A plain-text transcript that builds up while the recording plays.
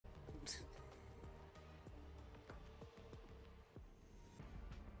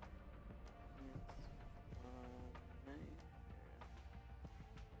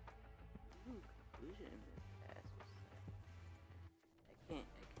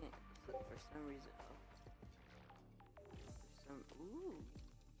some reason. Oh, there's some. Ooh.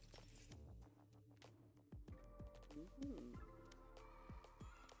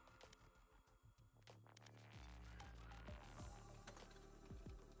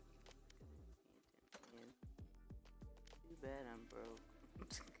 Man. Too bad I'm broke.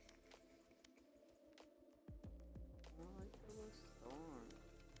 I like the little storm.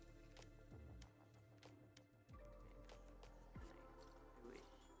 I wish.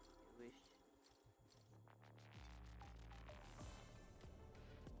 I wish.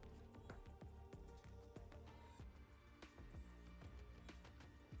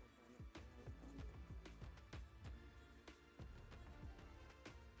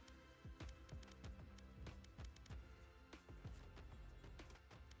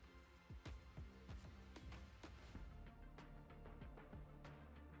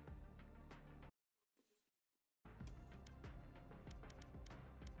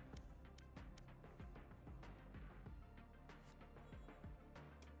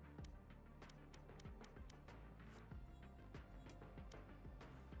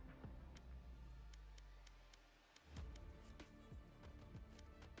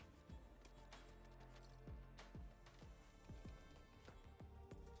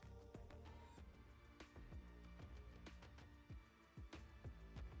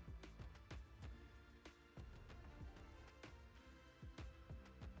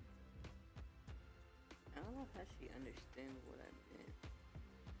 I don't know how she understands what I meant.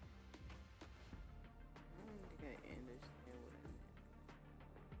 I don't think I understand what I meant.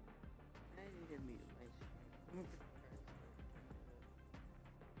 I need to mute my stream.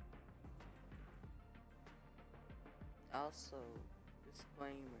 Also,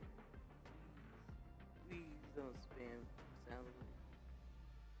 disclaimer. Please don't spam sound alerts.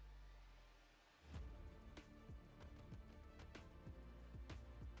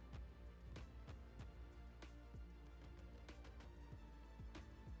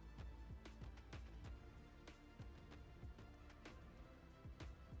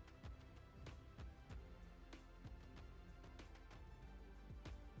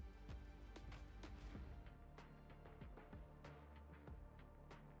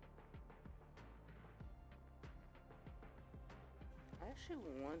 I actually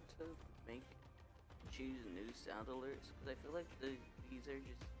want to choose new sound alerts because I feel like these are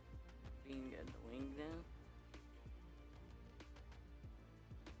just being annoying now.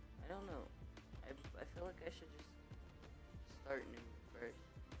 I don't know. I feel like I should just start new first.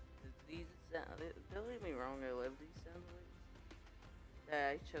 These sound, don't get me wrong, I love these sound alerts that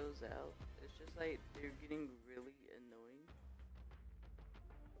I chose out. It's just like they're getting really annoying.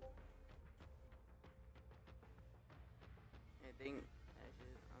 I think I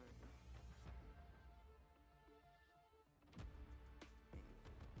should honestly.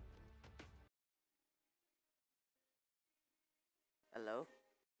 Hello?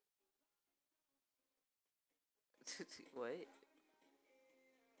 What?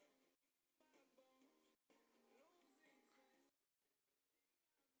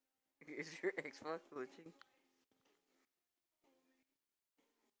 Is your Xbox glitching?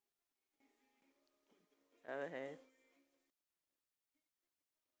 Go ahead.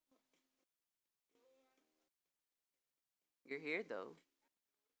 You're here though.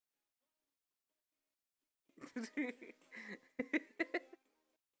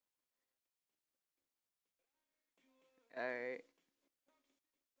 Alright.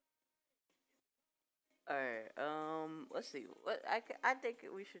 Alright. Let's see. I think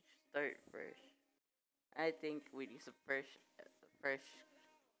we should start fresh. I think we need some fresh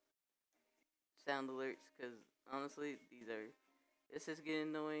sound alerts because honestly, this is getting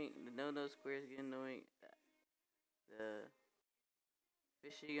annoying. The no square is getting annoying. The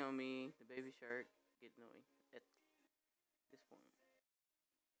fishy on me, the baby shark get annoying at this point.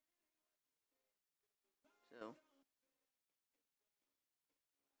 So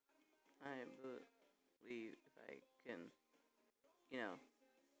I believe if I can, you know,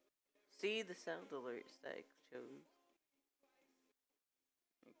 see the sound alerts that I chose,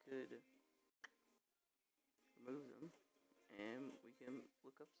 I could remove them, and we can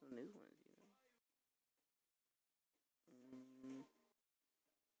look up some new ones. Mm,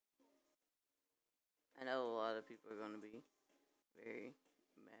 I know a lot of people are gonna be very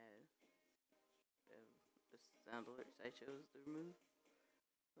mad of the sound alerts I chose to remove,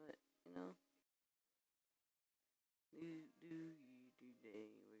 but you know, do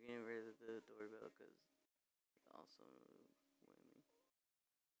day. We're getting rid of the doorbell because it also annoyed me.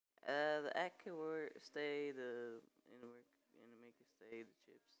 The Acura stay, the Animaker stay, the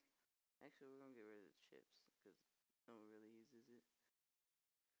chips. Actually, we're gonna get rid of the chips because no one really uses it.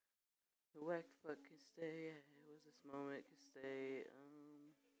 The whack fuck can stay. It was this moment can stay.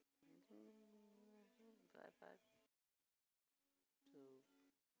 Five. So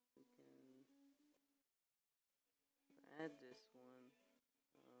we can add this one.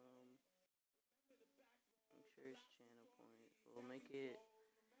 I'm sure it's channel points. We'll make it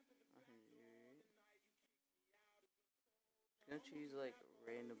 100. I'm gonna choose like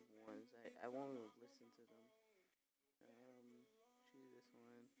random ones. I won't even listen to them. Choose this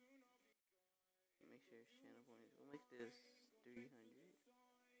one. Make sure it's channel points. We'll make this 300.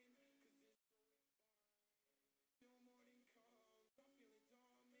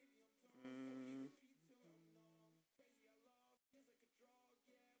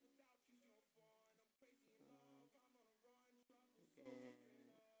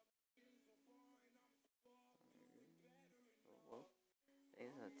 Well,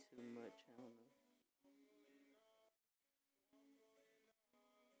 it's not too much. I don't know.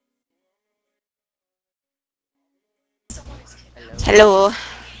 Hello.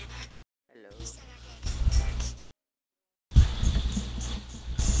 Hello.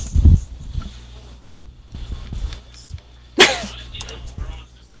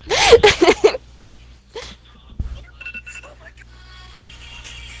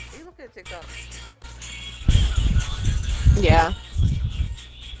 You look at TikTok. Yeah.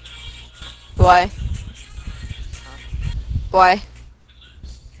 Why? Huh? Why? I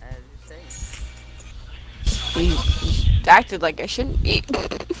was just saying. You acted like I shouldn't be. I didn't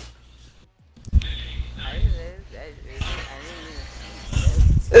mean to sound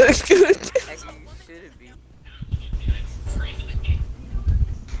bad. Actually, you shouldn't be.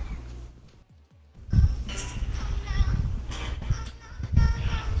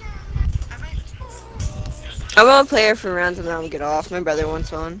 I'm gonna play her for rounds and then I'll get off. My brother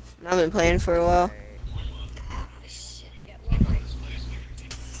wants one. I've been playing for a while.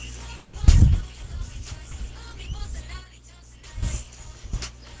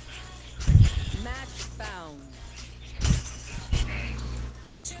 Match found.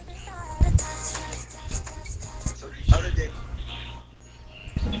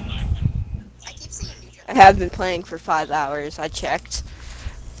 I have been playing for 5 hours. I checked.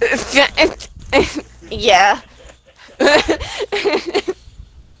 Yeah.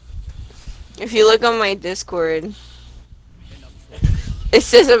 If you look on my Discord, it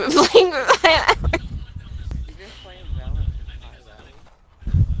says I've been playing for 5 hours. You've been playing Valorant for 5 hours?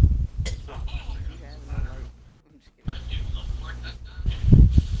 You have no life. I'm just kidding.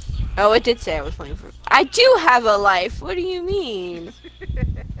 Oh, it did say I was playing for. I do have a life. What do you mean? You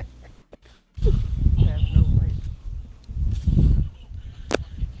have no life.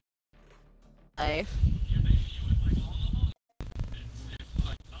 Life.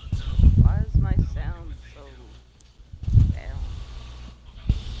 Why is my sound so down?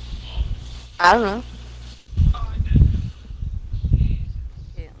 I don't know.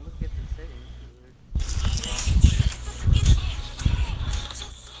 Can't look at the settings.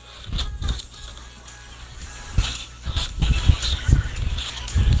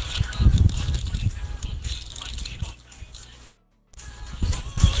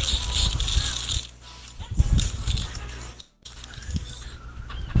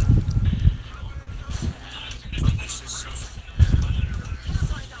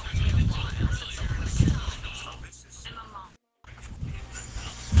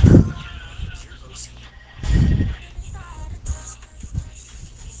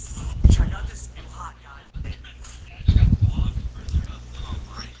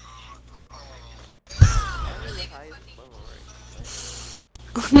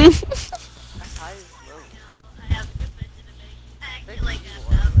 My high is low.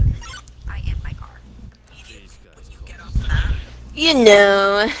 You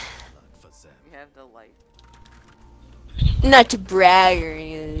know, You have the life. not to brag or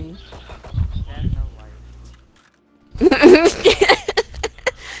anything. You have no life.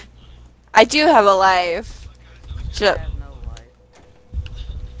 I do have a life. You Shut up. have no life.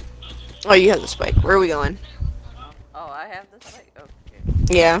 Oh, you have the spike. Where are we going? Oh, I have the spike. Okay.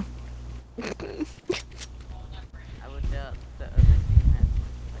 Yeah. I would doubt the other team has the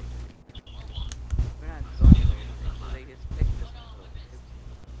spike. We're not going there, so they just pick this one.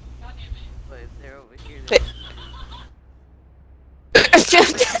 But if they're over here,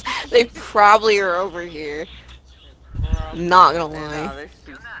 They probably are over here. Not gonna no, lie.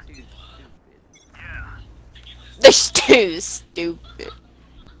 they're too stupid. They're too stupid.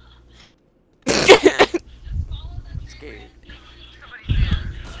 Scared.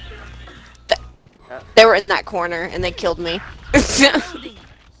 They were in that corner and they killed me. Loading.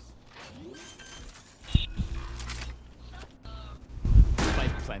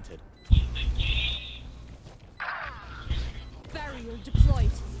 Spike planted. Barrier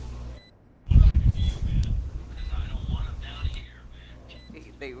deployed.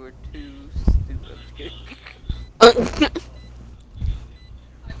 They were too stupid.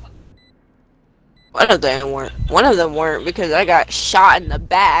 One of them weren't. One of them weren't because I got shot in the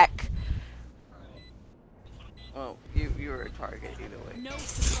back. Well, you were a target either way. No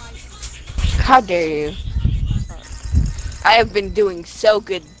surprises. How dare you? I have been doing so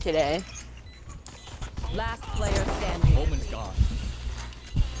good today. Last player standing. Omen's gone.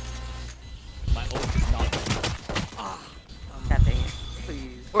 My ult is not. God dang it.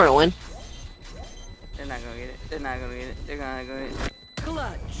 Please. We're gonna win. They're not gonna get it. They're not gonna get it. They're not gonna get it.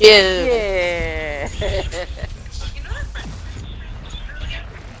 Clutch. Yeah. Yeah.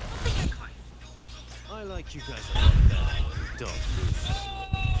 I like you guys a lot better. Don't lose.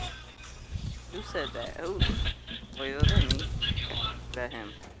 Who said that? Who? Wait, was that me? Was that him?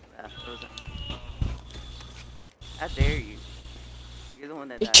 It was him. How dare you? You're the one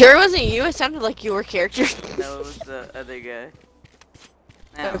that It died. sure wasn't you. It sounded like your character. No, it was the other guy.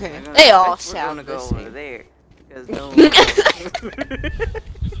 Now, Okay. we're gonna- They all we're sound gonna go the over same. there because no.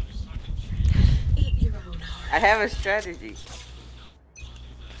 I have a strategy.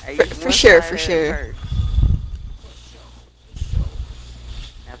 I use For one sure, side for at sure. first.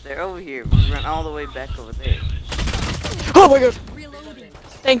 Now if they're over here, we run all the way back over there. Oh my god. Reloading.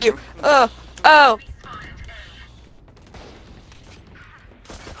 Thank you. Oh. Oh.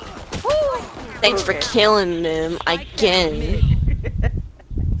 Thanks for Okay. killing them Spike down again. mid.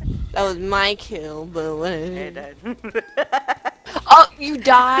 That was my kill, but Hey, whatever. Dad. Oh, you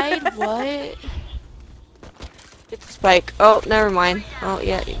died? What? Get the spike. Oh, never mind. Oh,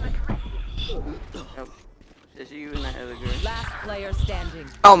 yeah. Nope. Just you and that other girl. Last player standing.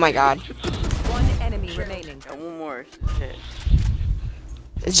 Oh my god. One enemy remaining. Got one more. Shit.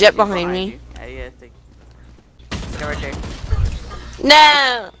 Is Jet She's behind me? you. Yeah, I think. Get right there.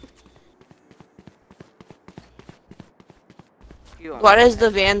 No! You on Why that. does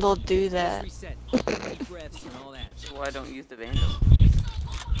the Vandal do that? Reset. Deep breaths and all that. Why don't use the Vandal?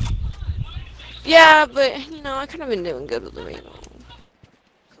 Yeah, but, you know, I could have been doing good with the Vandal.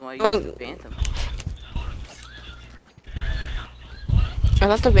 So why use the Phantom? I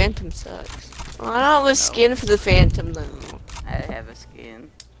thought the Phantom sucks. Well, I don't have a skin for the Phantom, though. I have a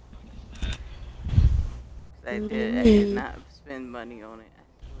skin. I did not spend money on it.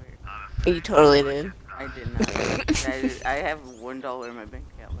 I swear. You totally did. I did not. I have $1 in my bank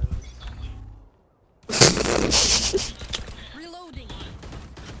account. by the way. Reloading.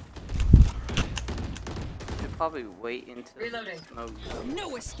 Should probably wait until Reloading. the smoke.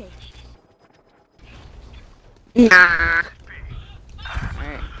 No escape. Nah.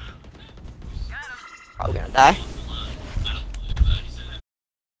 Alright. Probably gonna die.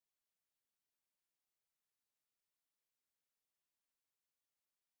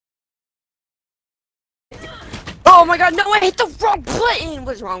 Oh my god, no, I hit the wrong button!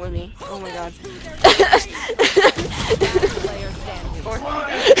 What's wrong with me? Oh my god. Last player standing.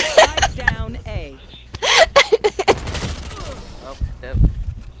 Spike down A. Oh, yep.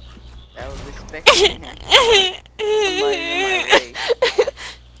 That was expected. Somebody in my way.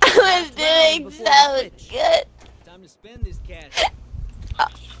 I was doing so good. Time to spend this cash.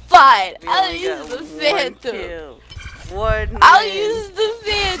 Fine, We I'll only use got the one Phantom. kill. One I'll win. use the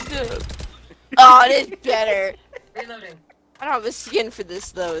Phantom. Oh, it is better. Reloading. I don't have a skin for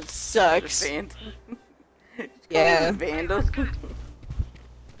this though. It The sucks. Phantom. Yeah. Vandal.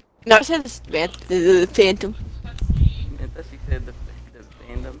 No, I said the Phantom. I thought she said the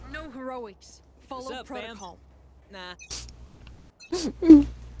Phantom. No heroics. Follow What's up, fam? protocol. Nah.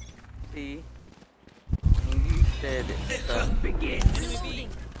 See? And you said it. Reloading.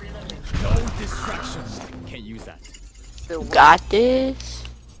 No distractions. Can't use that. Still Got this.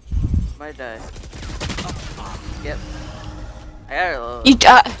 might die. Yep. I got a little. You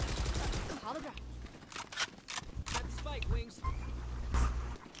got. Hologram. Got the spike wings.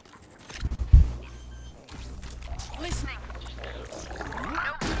 Listening.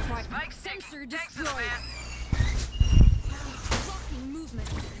 Nope. Sensor destroyed. Blocking movement.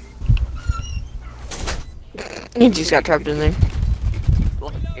 You just got trapped in there.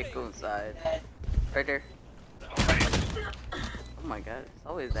 Get go inside. Right there. Oh my god, it's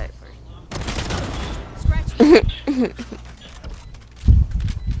always that person. Scratch.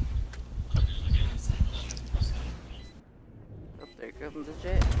 Up there comes the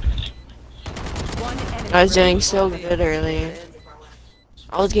jet. One enemy. I was doing remaining. so good earlier.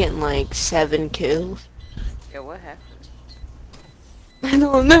 I was getting like 7 kills. Yeah, what happened? I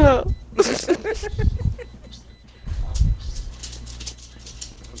don't know. What's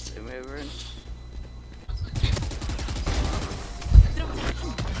it moving?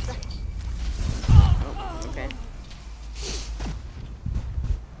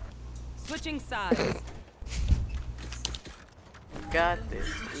 Switching sides. Got this.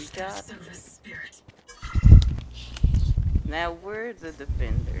 We got this. Now where's the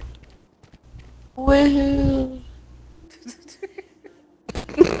defender? Woohoo!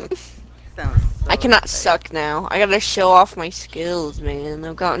 Sounds so I cannot fake. suck now. I gotta show off my skills, man.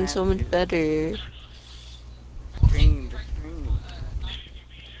 I've gotten so much Have to. better. Stream the stream.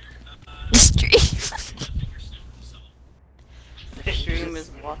 The stream. The stream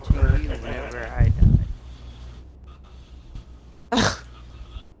is watching you whenever I die.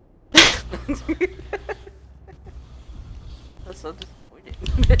 That's so disappointing.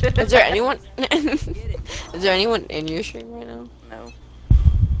 Is there anyone? Is there anyone in your stream right now? No.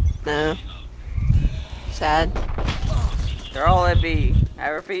 No. Sad. They're all at B. I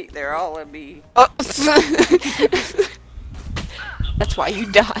repeat, they're all at B. Oh. That's why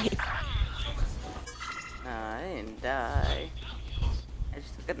you died. No, I didn't die. I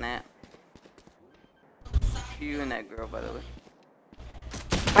just took a nap. You and that girl, by the way.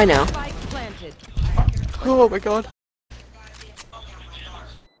 I know. Spike planted. Oh my god.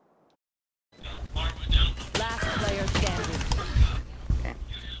 Last player standing.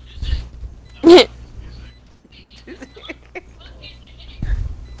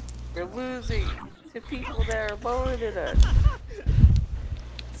 We're losing to people that are lower than us.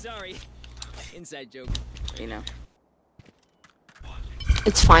 Sorry. Inside joke. You know.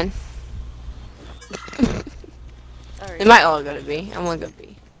 It's fine. Sorry. They might all go to B. I'm gonna go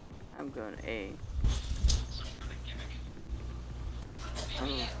B. I'm going A. I'm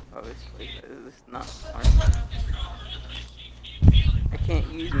gonna probably sleep. This is not smart. I can't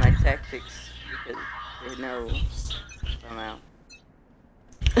use my tactics because they know I'm out.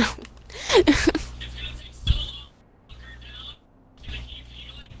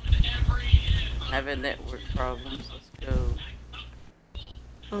 Having network problems. Let's go.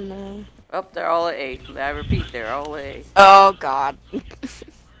 Oh no. Oh, they're all at A. I repeat, they're all at A. Oh god.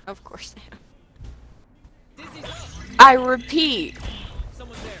 Of course they have. I repeat.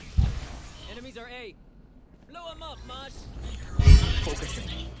 Someone's there. Enemies are A. Blow them up, Mosh.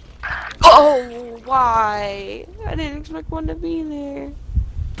 Focusing. Oh, why? I didn't expect one to be there.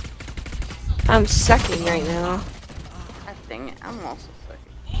 I'm sucking right now. God dang it, I'm also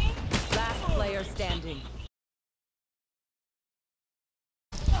sucking. Last player standing.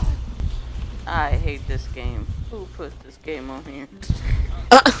 I hate this game. Who put this game on here?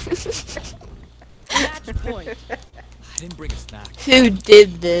 Match point. I didn't bring a snack. Who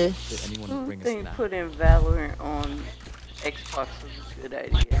did this? Did anyone Who bring a think snack? putting Valorant on Xbox was a good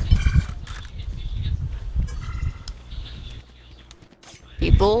idea?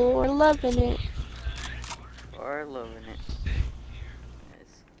 People were loving it. Or loving it.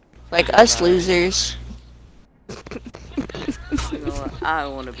 Like us losers. You know what? I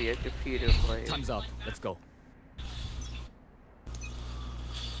want to be a computer player. Time's up. Let's go.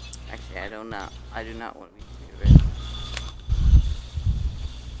 Actually, I do not want to be a computer player.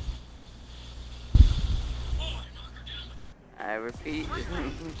 I repeat.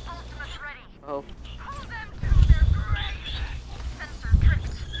 Oh.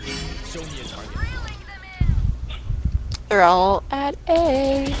 Show me a target. They're all at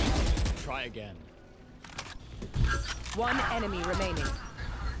A. Try again. One enemy remaining.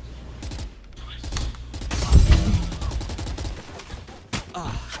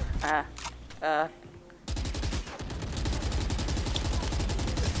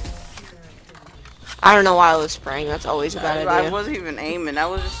 I don't know why I was spraying. That's always a bad I idea. wasn't even aiming. I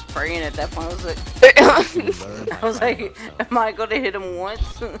was just spraying at that point. I was like, Learn by I was like, finding yourself. am I gonna hit him once?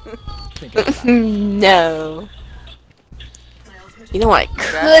 Think of that. No. You know what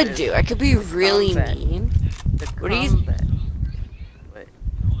I could do? I could be really combat. mean. The What do you- combat. What?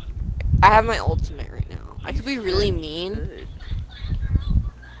 I have my ultimate right now. I could be really mean. Good.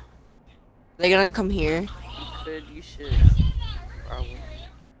 They're gonna come here. You could. You should. Probably.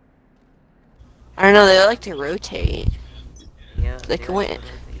 I don't know. They like to rotate. Yeah. They can like win. to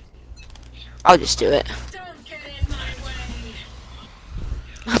rotate too. I'll just do it.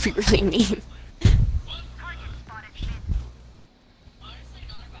 I'll be really mean.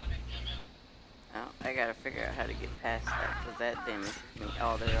 Oh, I gotta figure out how to get past that, cause that damages me.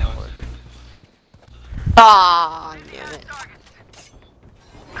 Oh, they're all. Ah, damn it.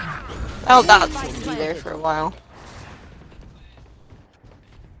 Oh, that will be there for a while.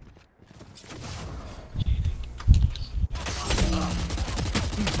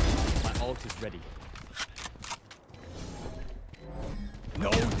 My ult is ready. No,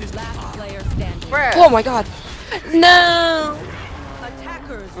 this Last player standing. Bruh! Oh my god. No!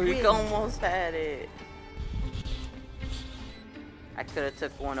 Attackers We win. almost had it. I could have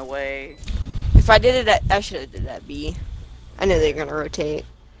took one away. If I did it at, I should have did that B. I knew they were gonna rotate.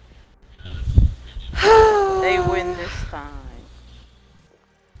 They win this time.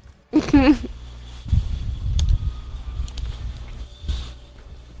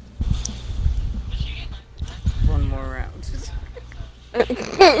 One more round.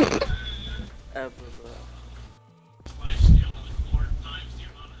 Blah, blah, blah.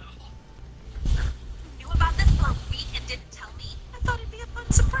 Knew about this for a week and didn't tell me? I thought it'd be a fun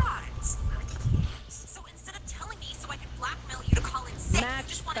surprise. So instead of telling me so I could blackmail you to call in sick, you Match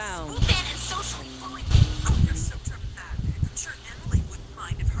just want to found. swoop in and socially bully me. Oh, you're so dramatic. I'm sure Emily wouldn't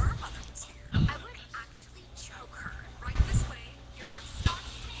mind if her mother was here. I would actually choke her. Right this way. You're stuck.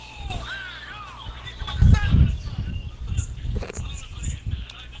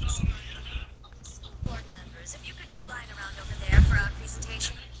 Board members, if you could line around over there for our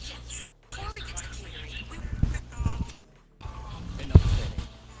presentation. Yes. Before we get to the catering, Enough said.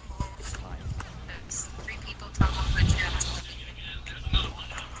 It's time. three people talk on my channel.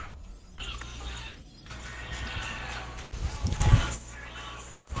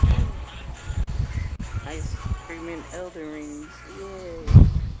 Ice cream and Elden Rings. Yay.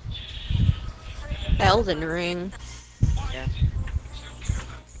 Elden Ring. Yeah.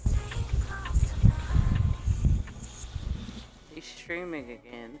 He's streaming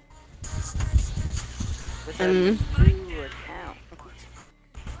again. With a new account.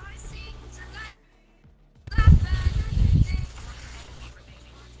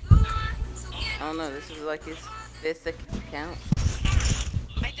 I don't know, this is like his 5th account.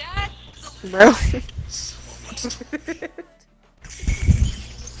 Bro.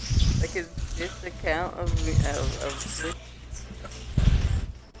 Like his 5th account of Twitch.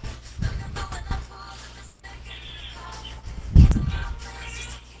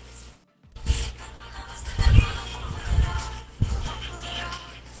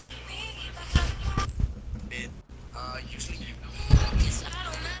 Usually you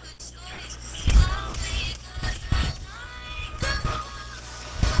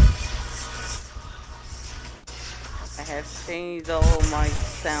I have changed all my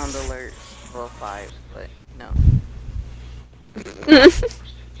sound alerts. Well, 5, but no.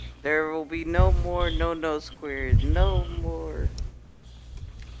 There will be no more no squares, no more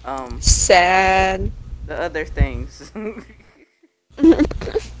Sad. the other things.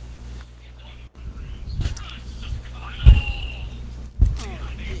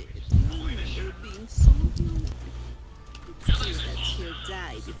 She'll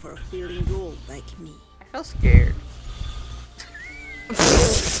die before feeling old like me. I feel scared.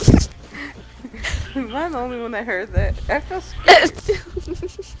 Am I the only one that heard that? I feel scared.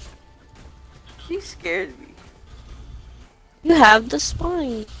 He scared me. You have the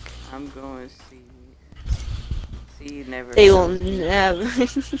spike. I'm going to see. See, never. They will fails me. never.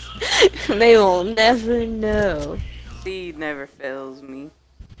 They will never know. Seed never fails me.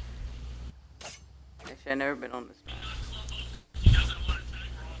 Actually, I've never been on this map.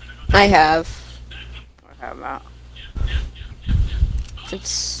 I have. Or how about?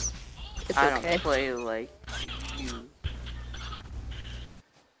 It's I okay. don't play like you.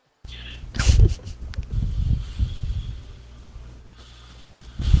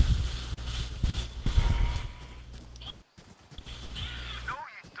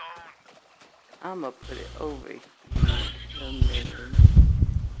 I'ma put it over here.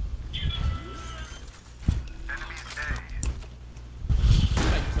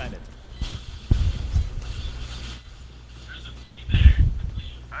 Spike planted.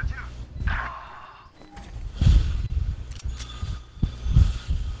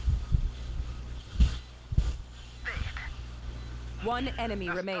 One enemy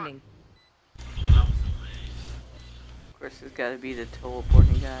remaining. Of course, it's gotta be the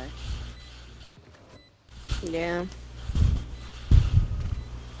teleporting guy. Yeah.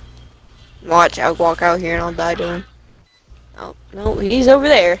 Watch, I'll walk out here and I'll die to him. Oh, no, he's over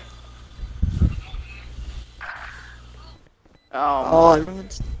there. Oh, Oh,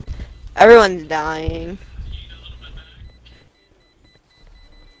 everyone's dying.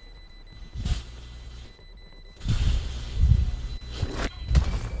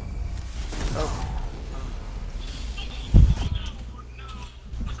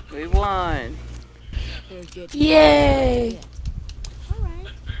 we won. Yay!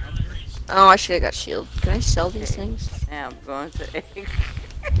 Oh, I should have got shield. Can I sell these Okay. things? Now I'm going to egg.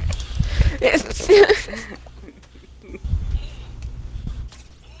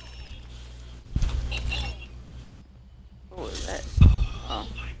 What was that? Oh.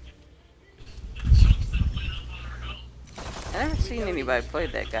 I never seen anybody play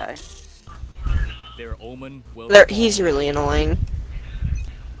that guy. Their omen will He's really annoying.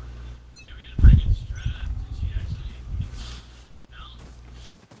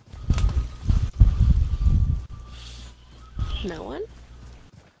 No one?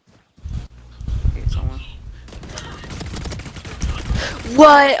 Okay, someone.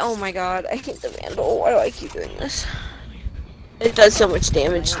 What? Oh my god, I hate the Vandal. Why do I keep doing this? It does so much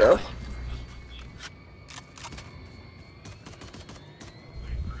damage though.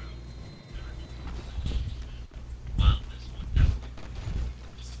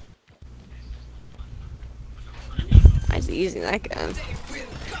 Why is he using that gun?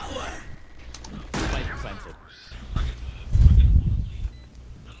 Spike planted.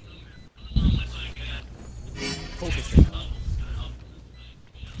 Focusing.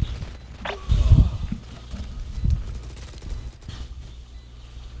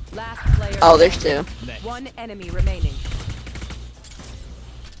 Last player. Oh, there's two. Next. One enemy remaining.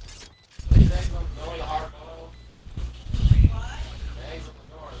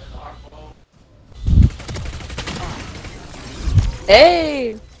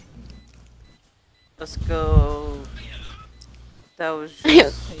 Hey! Let's go. That was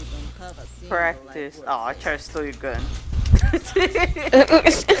just practice. Oh, I tried to steal your gun.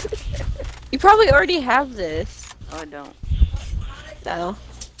 You probably already have this. Oh, I don't. No.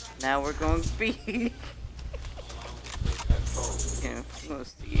 Now we're going B. Yeah, we'll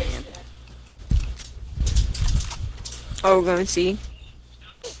see again. Oh, we're going to see.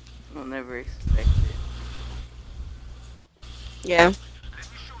 We'll never expect it. Yeah.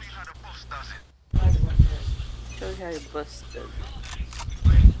 Show you how your bus does it.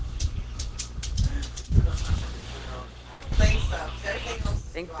 I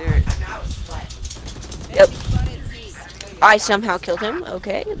think they're. Yep. I somehow killed him.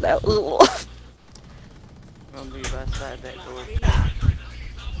 Okay, that was. Gonna be outside that door.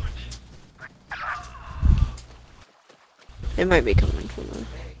 It might be coming from the.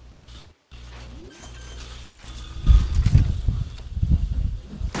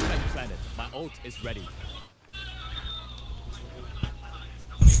 Spike planted. My ult is ready.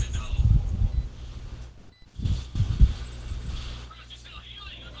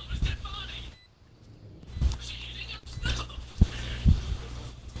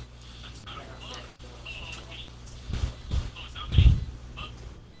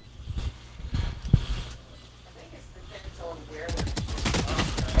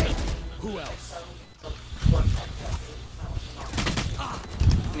 Who else?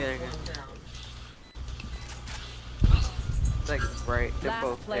 Yeah, there you go. It's like right, they're Last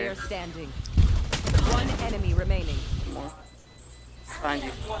both player there. standing. One enemy remaining. More. Behind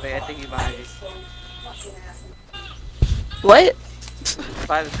you. Wait, I think he's behind you. What?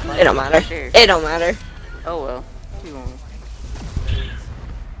 Five is behind It don't you. matter. Right there. It don't matter. Oh well. He won't.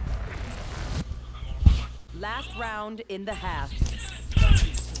 Last round in the half.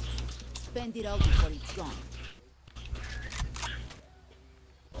 Spend it all before it's gone.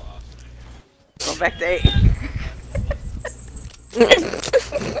 Go back to 8.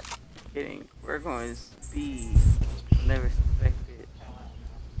 Kidding. We're going speed. Never expected.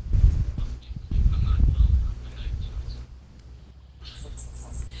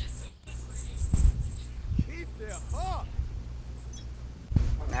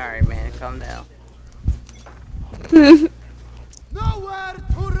 Alright, man. Calm down. Nowhere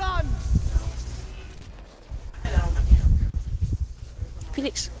to run.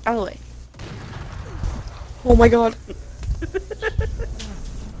 Phoenix, out of the way. Oh my god.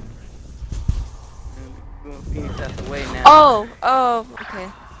 Move Phoenix out the way now. Oh, okay.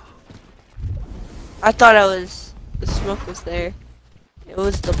 I thought the smoke was there. It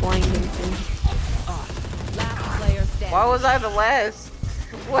was the blinding thing. Last player standing. Why was I the last?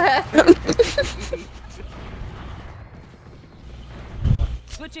 What happened?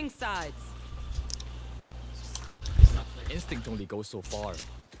 Switching sides. Instinct only goes so far.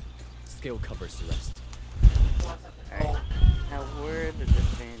 Skill covers the rest. Alright. Now we're the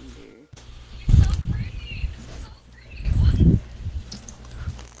defender.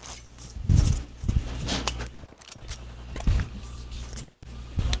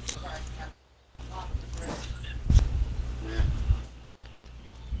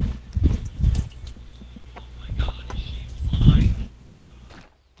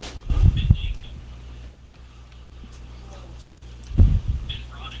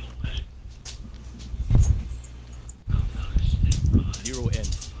 Zero in.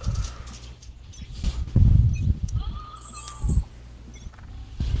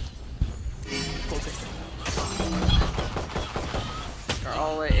 Focus. Are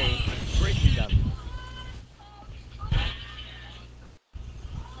all at A. Breaking them.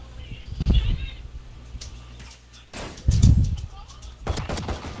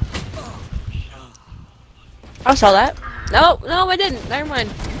 I saw that. No, I didn't. Never mind.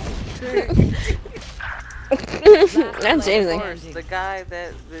 I didn't say Of anything. course, the guy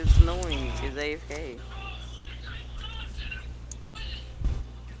that is annoying is AFK.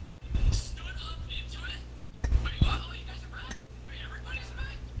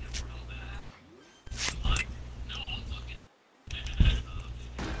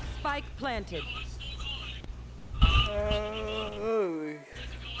 Spike planted.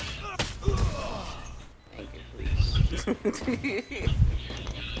 Thank you, please.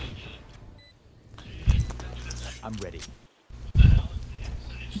 I'm ready.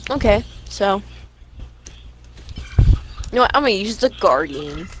 Okay, so. You know what? I'm gonna use the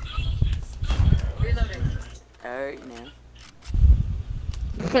Guardian. Alright now.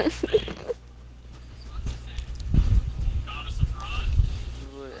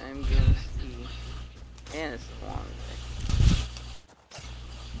 What I'm gonna see. And it's a long way.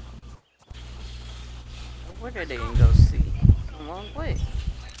 Where did they even go see? It's a long way.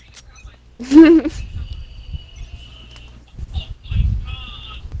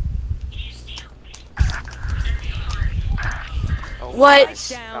 Oh What? my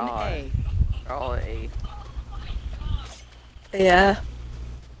Down God. A. They're all at A. Yeah.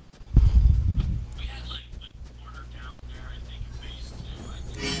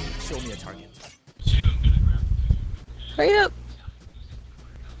 Show me a target. Hurry up.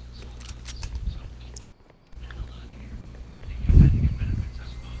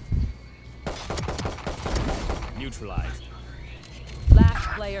 Neutralized. Last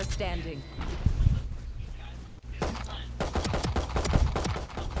player standing.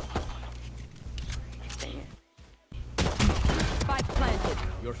 Dang it. Spike planted.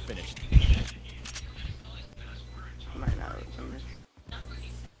 You're finished. I might not open this.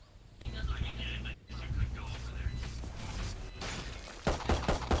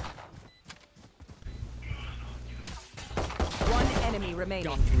 One enemy remaining.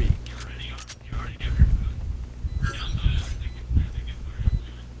 Got 3.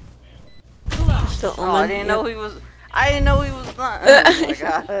 Still Oh, I on. didn't know he was. I didn't know he was not. Oh my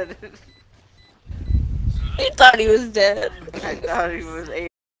God. He thought he was dead. I thought he was A.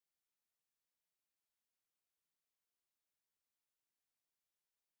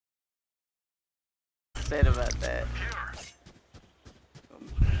 Said about that. Go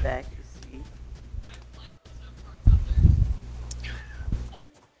back to see.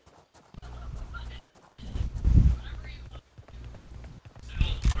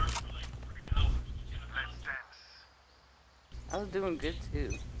 I was doing good too.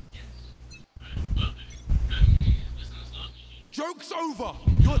 Joke's over!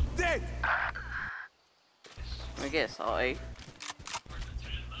 You're dead! I guess all A.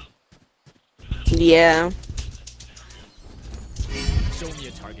 Yeah. Show me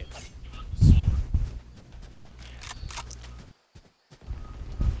a target.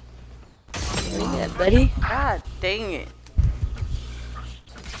 Where you at, buddy? God dang it.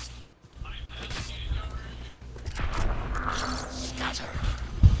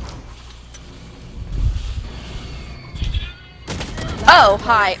 Oh,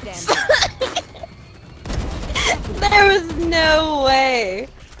 hi. Standing. There was no way.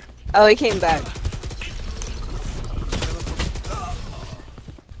 Oh, he came back.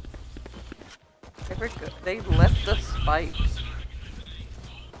 They left the spikes.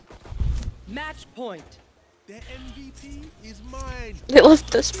 Match point. The MVP is mine! They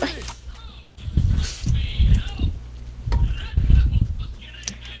left this way.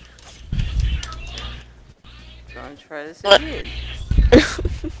 Gonna try this again.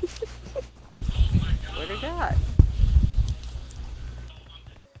 What do you got?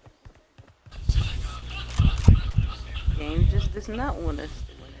 Game just does not want us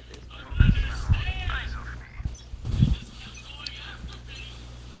to win at this time.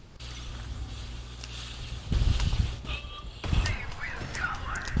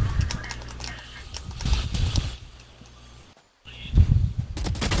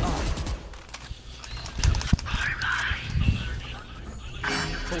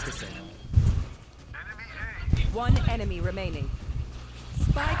 Focusing. One enemy remaining.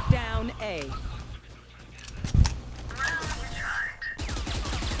 Spike down A.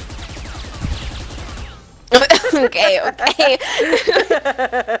 Okay, okay.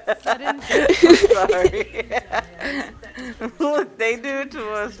 Sudden Sorry. Look, they do it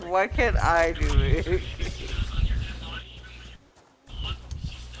to us. Why can't I do it?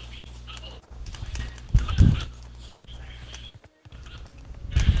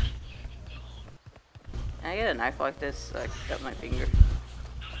 Can I get a knife like this so I can cut my finger?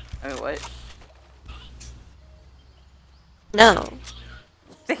 Oh, what? No.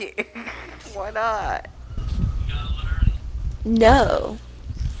 Why not? No.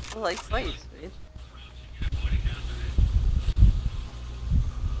 I like slaves, man.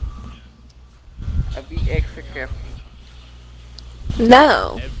 I'd be extra careful.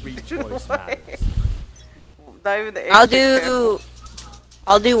 No. Every choice matters. Not even the extra careful.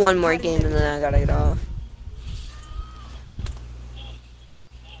 I'll do one more game and then I gotta get off.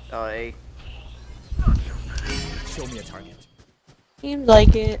 Oh, hey. Show me a target. Seems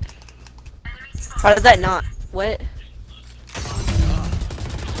like it. How did that not? What?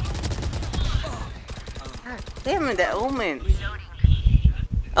 Damn it, that Omen.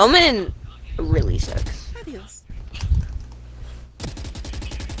 Omen really sucks. Adios.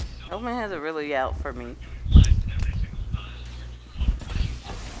 Omen has it really out for me.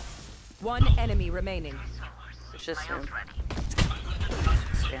 One enemy remaining. It's just him.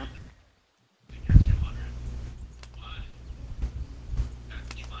 Yeah.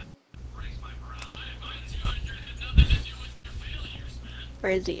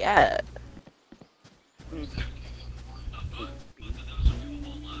 Where is he at?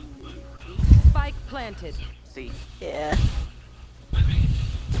 Spike planted. See. Yeah.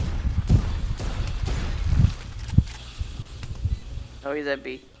 Oh, he's at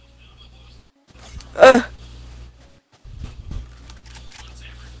B.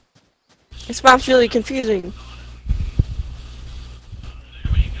 This map's really confusing.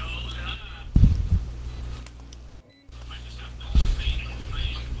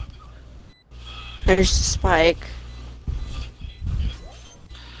 There's the spike.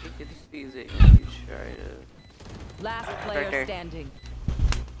 You could just use it and you try to... Last Right player there. standing.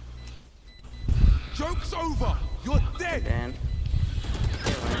 Joke's over. You're dead. Dan.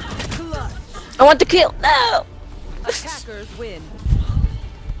 I want the kill. No. Attackers win.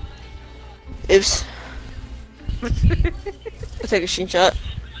 Oops. I'll take a screenshot.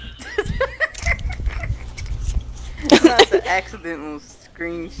 Not the accidental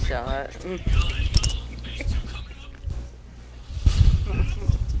screenshot.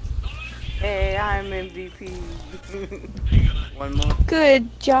 Hey, I'm MVP. One more.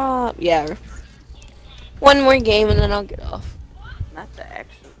 Good job. Yeah. One more game and then I'll get off. Not the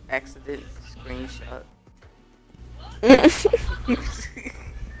actual accident screenshot.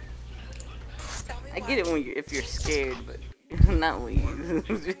 I get it when if you're scared, but not when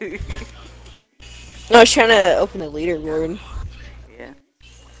you. I was trying to open the leaderboard. Yeah.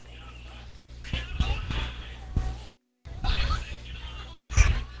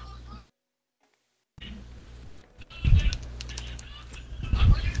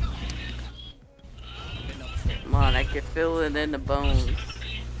 Come on, I can feel it in the bones.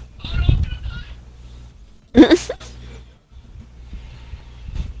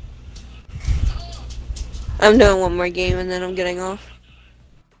 I'm doing one more game and then I'm getting off.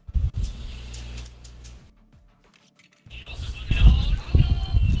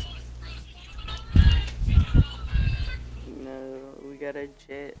 No, we got a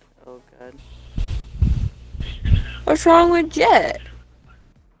jet. Oh god. What's wrong with Jet?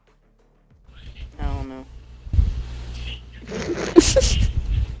 I don't know.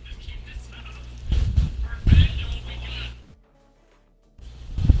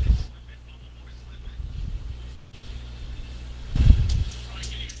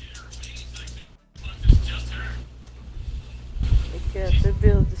 We got to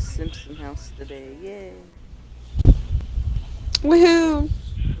build the Simpson house today. Yay. Woohoo!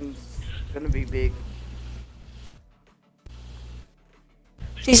 It's gonna be big.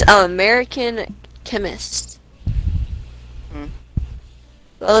 She's an American chemist. Hmm.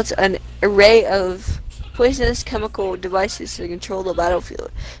 Well, it's an array of poisonous chemical devices to control the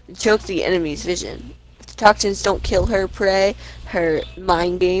battlefield and choke the enemy's vision. If the toxins don't kill her prey, her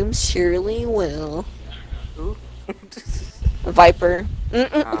mind games surely will. Ooh. A Viper.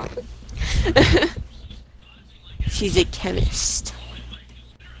 Oh. She's a chemist.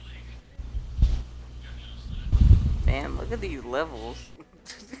 Man, look at these levels.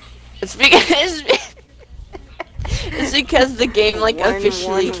 It's because it's because the game like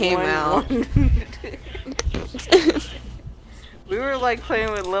officially came out. We were like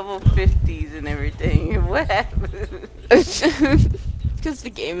playing with level 50s and everything. What happened? Because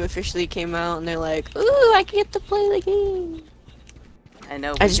the game officially came out and they're like, ooh, I get to play the game. I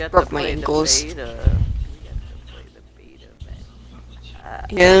know. I We just got broke to my play ankles. The beta. We got to play the beta, man.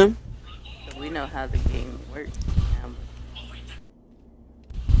 Yeah. So we know how the game works.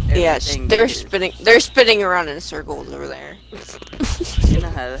 Yeah, Everything they're is- spinning. They're spinning around in circles over there. You know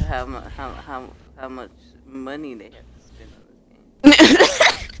how much money they have to spend on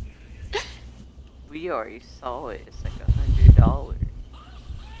this game. We already saw it. It's like $100.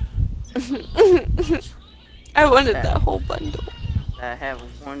 I wanted that whole bundle. I have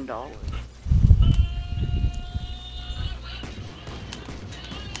 $1.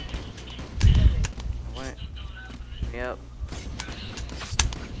 What? Yep.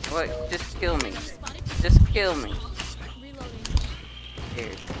 What? Just kill me. Just kill me.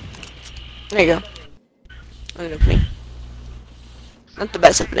 Here. There you go. Good opening. Not the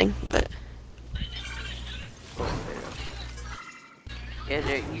best opening, but Yeah,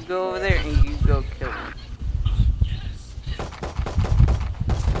 Jake, you go over there and you go kill him.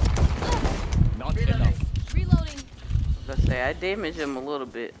 Not enough. Reloading. Let's say I damaged him a little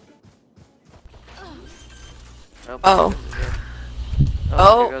bit. Oh.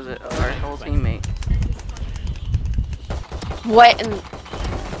 Oh, there goes our whole teammate. what in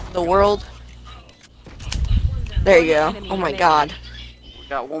the world? There you go. Oh my god. We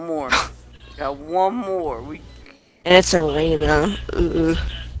got one more. We got one more. We. And it's a Lena. Ooh.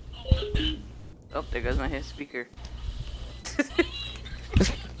 Oh, there goes my hit speaker.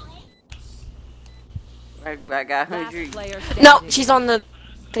 I got Last 100. player standing. No, she's on the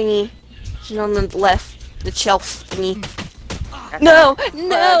thingy. She's on the left, the shelf thingy. No,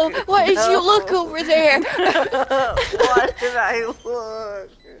 no. Why did you look over there? Why did I look?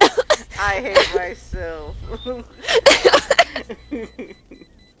 I hate myself.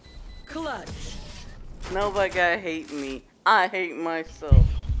 Clutch. Nobody gotta hate me. I hate myself.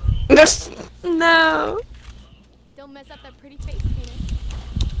 No. Don't mess up that pretty face, Phoenix.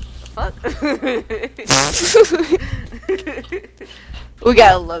 Fuck. We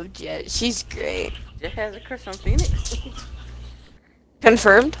gotta love Jet. She's great. Jet has a crush on Phoenix.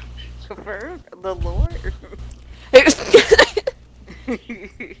 Confirmed? Confirmed? The Lord?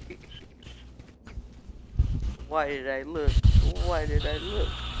 Why did I look? Why did I look?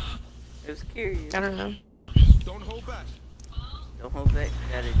 It was curious. I don't know. Don't hold back. Don't hold back.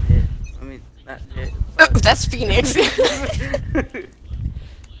 Got it, Jet. I mean, not Jet. Oh, that's Phoenix.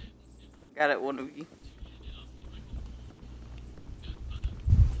 Got it, one of you.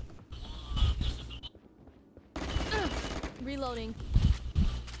 Reloading.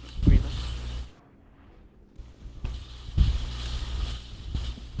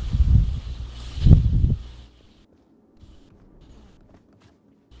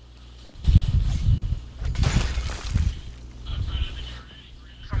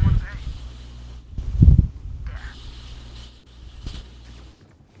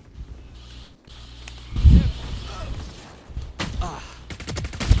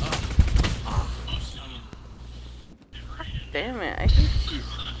 Damn it, I hate you.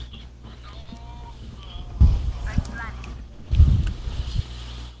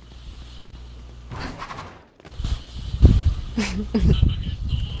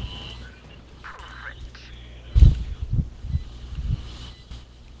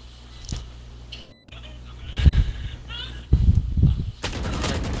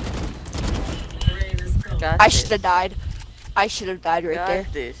 Got I this. should have died. I should have died right Got there.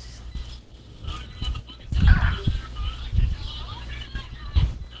 this.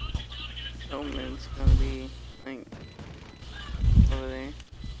 Omen's gonna be like over there.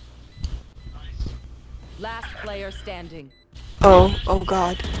 Last player standing. Oh, oh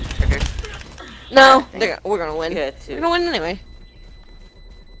god. Okay. No, we're gonna win. Yeah, We're too. gonna win anyway.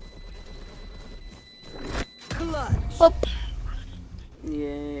 Clutch. Whoop.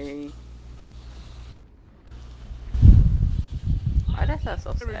 Yay. Why that sound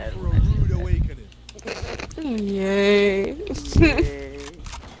so sad? For a rude awakening. Yay. Yay.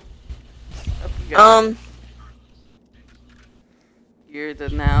 Hope you guys- You're the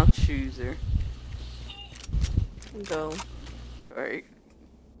now chooser. Go. Right?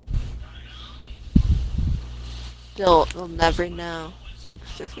 They'll never know.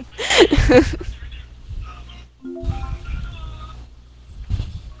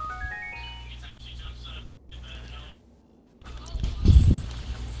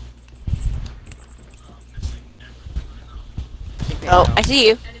 Oh, I see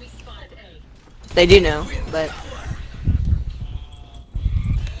you. They do know, but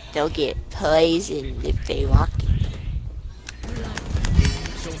they'll get poisoned if they walk.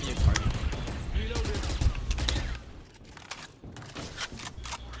 Show me a target.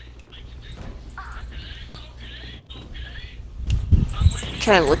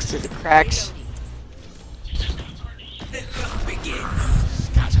 Kind of looks through the cracks.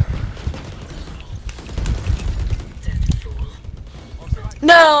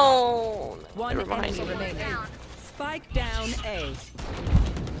 No. One Never mind. enemy remaining. Spike down A.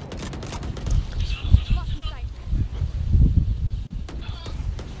 Blocking sight.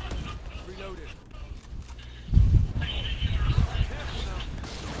 Reloaded.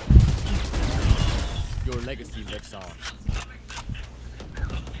 Your legacy lives on.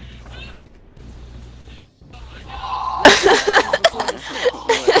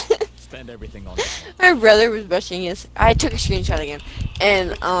 Spend everything on. My brother was brushing his. I took a screenshot again,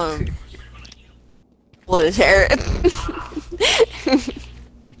 and pulled his hair.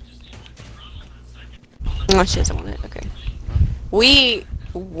 Oh shit! I want it. Okay. We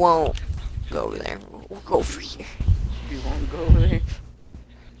won't go over there. We'll go over here. You won't go over there.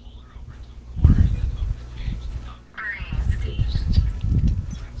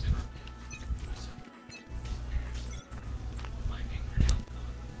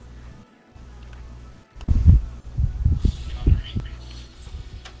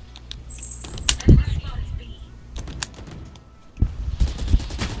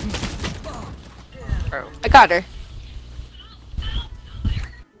 Bro, I got her.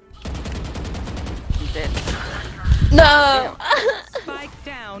 I'm dead. No. Spike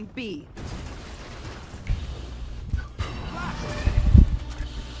down B.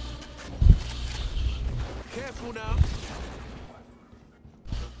 Careful now.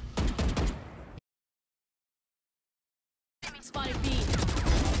 Spotted B.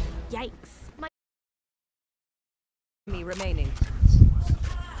 Yikes. My Me remaining.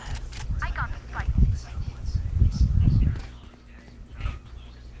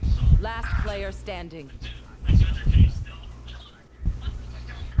 Last player standing.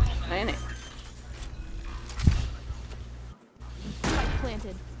 Panic. spike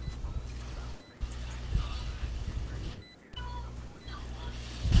planted.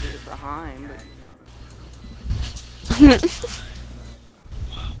 You're behind, but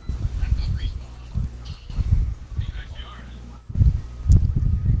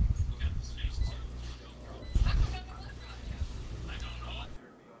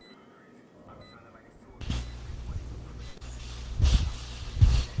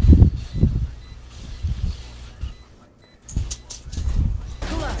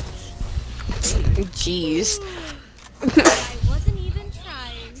Jeez. I wasn't even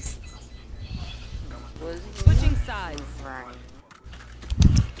trying. was he Switching sides. right?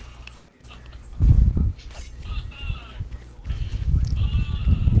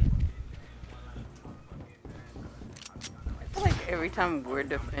 I feel like every time we're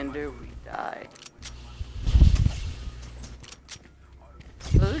defender, we die.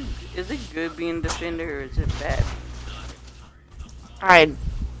 Is it good being defender or is it bad? I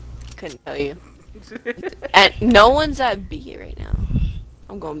couldn't tell you. And no one's at B right now.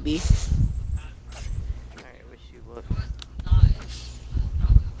 I'm going B. Alright, wish you luck.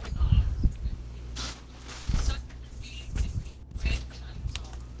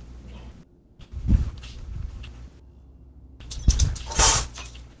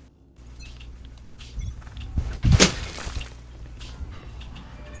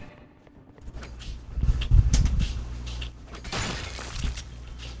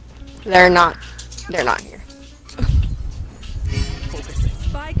 They're not here.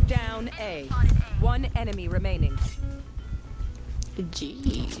 Spike down A. One enemy remaining.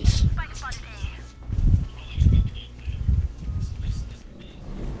 Jeez.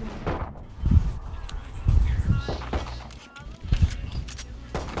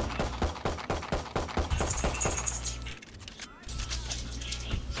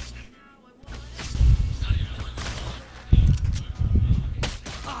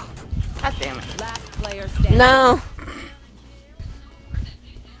 God damn it. Last player standing. No.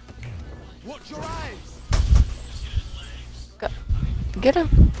 Watch your eyes. Get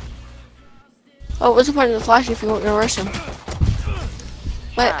him. Oh, what's the point of the flash if you weren't gonna rush him?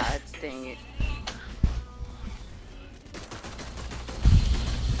 What? God dang it.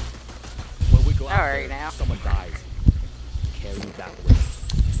 When we go out Alright there, now. someone dies. Carry that weight.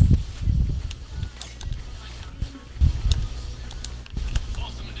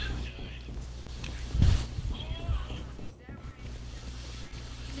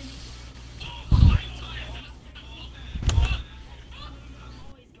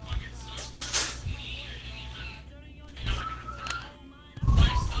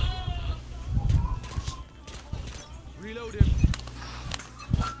 Reload him.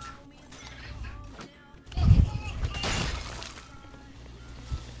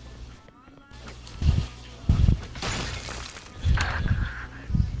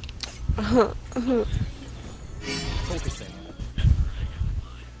 Focusing.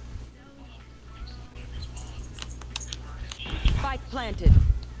 Spike planted.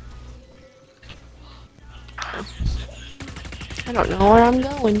 I don't know where I'm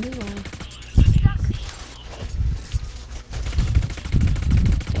going, do I?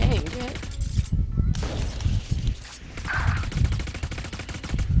 Dang it.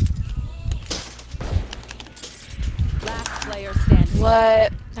 Last player standing.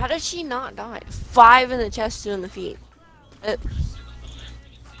 What? How did she not die? 5 in the chest, 2 in the feet.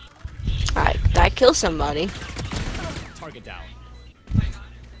 I kill somebody. Target down.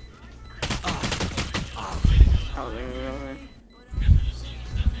 Oh, really?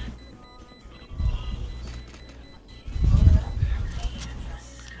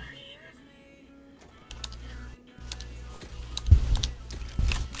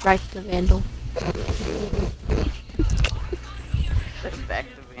 Right, the Vandal. That's back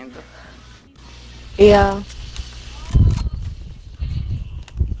to Vandal. Yeah.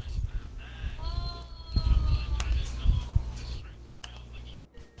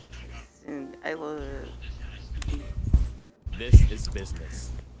 And I love This is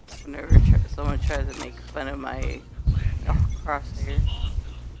business. whenever someone tries to make fun of my crosshair.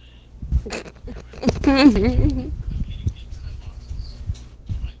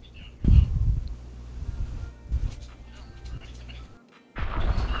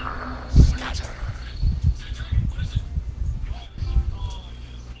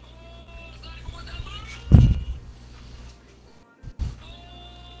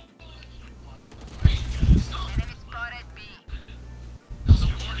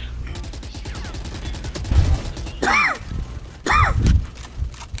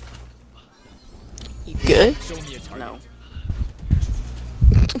 You good? Show me a target. No.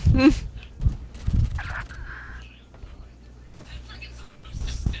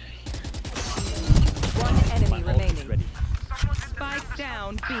 One enemy My ult is remaining. ready. Spike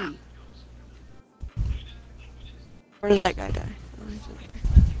down B. Where did that guy die?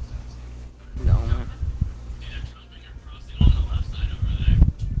 No.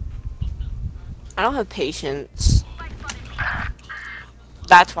 I don't have patience.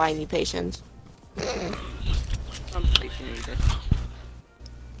 That's why I need patience. I'm patient either.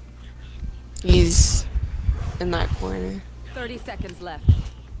 He's in that corner. 30 seconds left.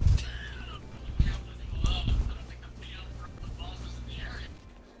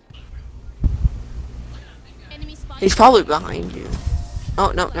 Enemy spotted. He's probably behind you.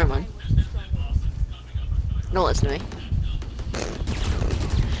 Oh, no, never mind. Don't listen to me.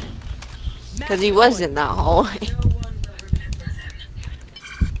 Because he was in that hallway.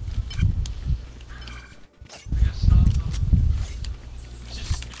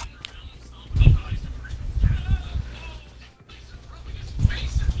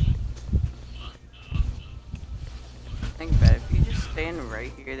 Think about it. If you just stand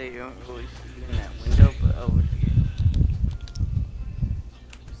right here, they don't really see you in that window, but over here.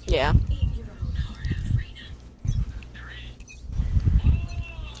 Yeah.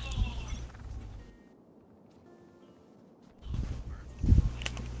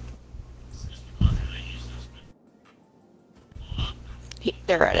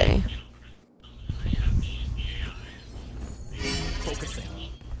 They're at A. Focusing.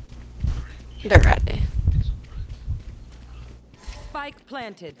 They're at A. Spike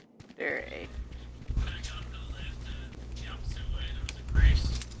planted. There, A.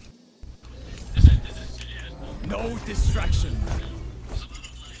 No distraction.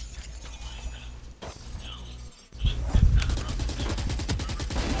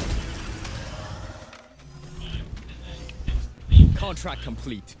 Contract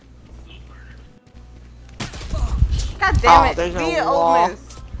complete. God damn it! there's Be a wall.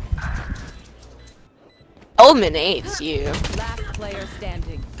 Omens. Omen hates you. Last player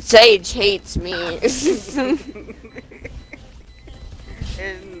standing. Sage hates me.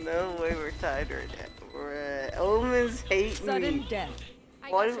 There's no way we're tied right now. Omens hate Sudden me. death.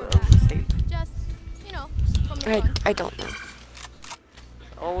 I Why got do your Omens back. hate me? Just, you know, from the fun. I don't know.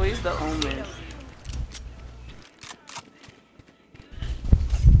 Always the Omens.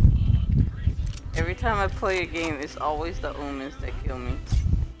 Every time I play a game, it's always the Omens that kill me.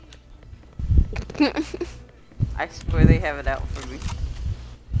 I swear they have it out for me.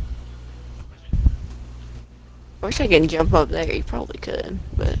 I wish I could jump up there. You probably could,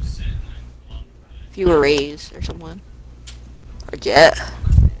 but if you were Raze or someone, or Jet.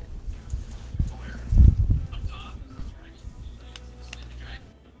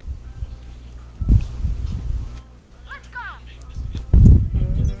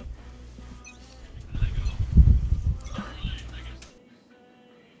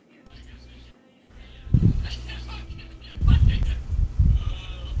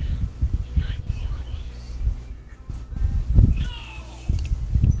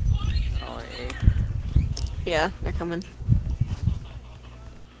 Oh, A. Yeah, they're coming.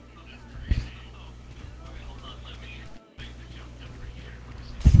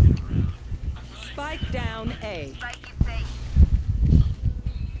 Spike down A.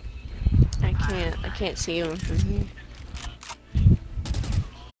 I can't see him from here.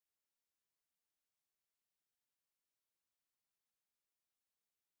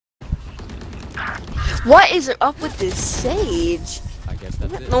 What is up with this Sage? I guess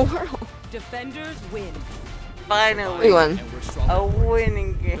that's What it. in the world? Defenders win. Finally, We won. And we're strong. a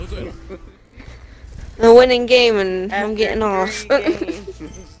winning Those game. A winning game and I'm After getting off. 3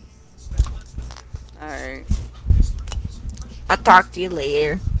 games. Alright. I'll talk to you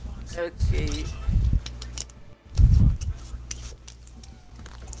later. Okay.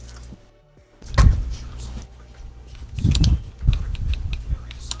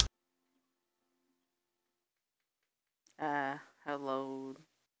 Hello.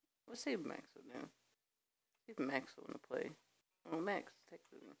 Let's see if Max will do. See if Max will want to play. Oh, Max,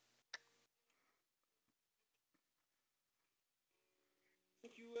 text me.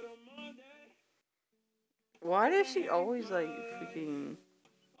 Why does she always like freaking?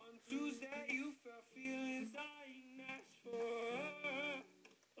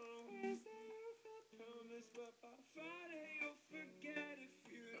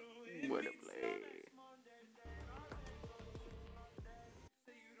 What a play.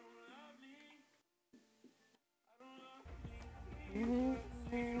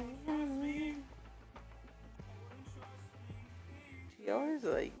 She always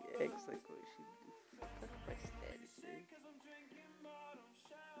like acts like what she do. Fuck my status, dude.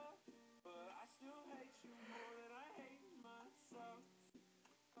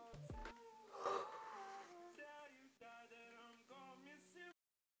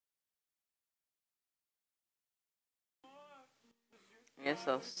 I guess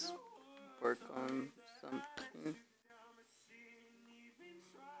I'll work on something.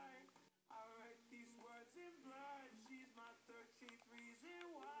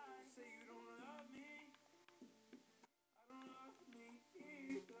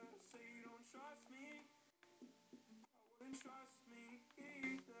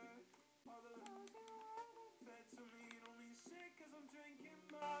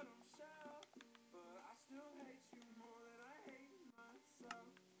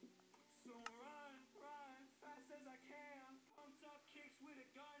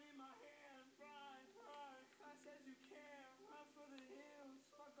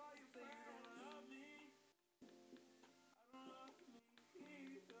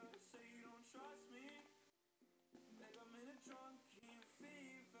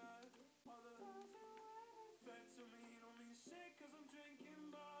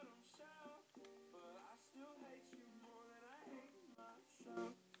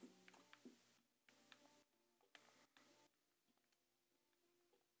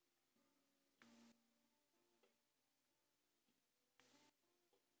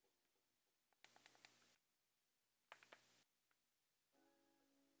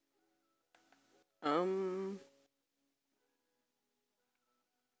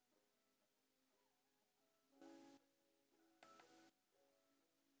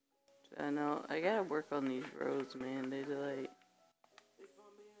 I know, I gotta work on these roads, man. They're like...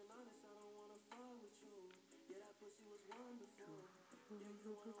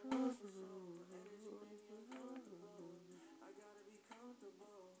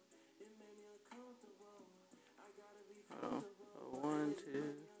 Oh, 1, 2, 3,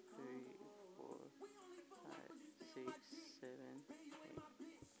 4, 5, 6, 7, 8.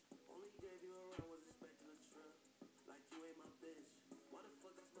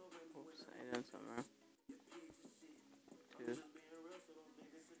 Oops, I done something wrong. 2.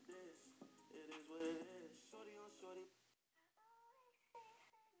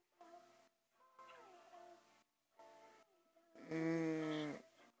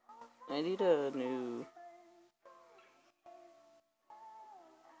 I need a new...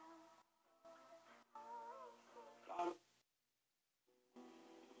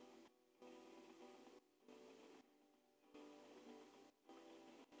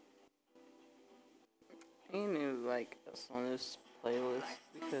 I need a new, like, on this playlist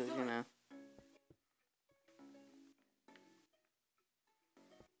because, you know...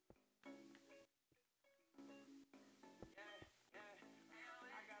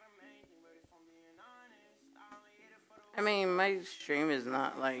 I mean, my stream is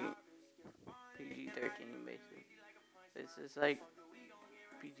not like PG-13 basically. It's just like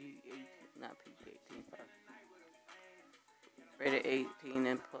PG-18, not PG-18, but rated 18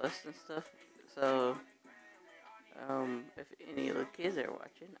 and plus and stuff. So, if any of the kids are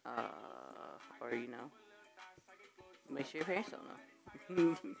watching, or you know, make sure your parents don't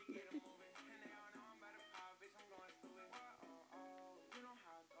know.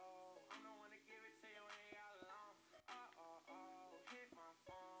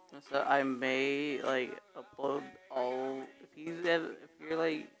 So I may like upload all. If you're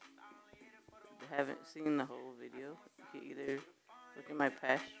like haven't seen the whole video, you can either look at my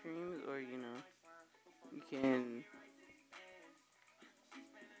past streams or you know can,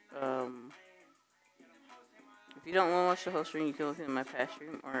 if you don't want to watch the whole stream, you can look in my past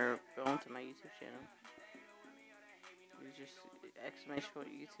stream or go onto my YouTube channel. You just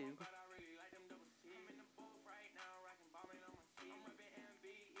 !YouTube.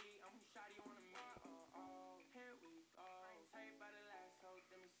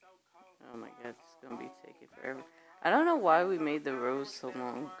 Oh my god, this is gonna be taking forever. I don't know why we made the roads so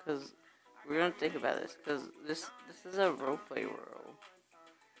long, because we're gonna think about this, because this is a roleplay world.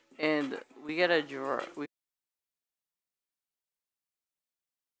 And we gotta draw.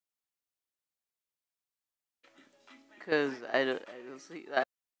 Because I don't see that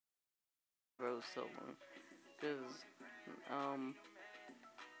road so long. Because,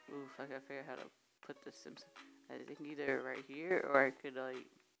 oof, I gotta figure out how to put the Simpsons. I think either right here, or I could, like,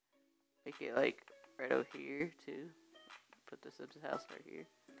 make it, like, right over here, too. Put the Simpsons house right here.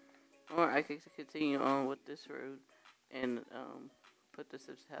 Or I could continue on with this road, and, put the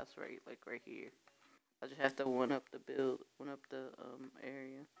Simpsons house right, like, right here. I just have to one up the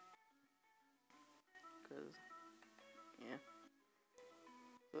area. Because, yeah.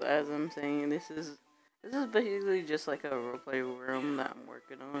 So as I'm saying, this is basically just like a roleplay room that I'm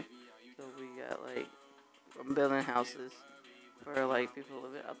working on. So we got, like, I'm building houses for, like, people to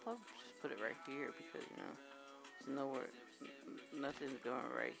live in. I'll probably just put it right here because, you know, there's nowhere, nothing's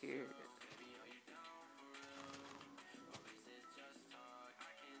going right here.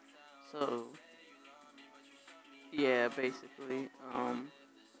 So, yeah, basically, I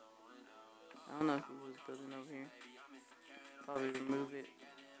don't know who was building over here. Probably remove it.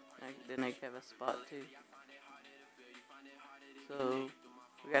 Then I have a spot too. So,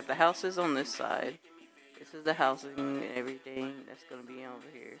 we got the houses on this side. This is the housing and everything that's gonna be over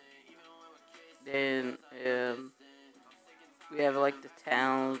here. Then, we have like the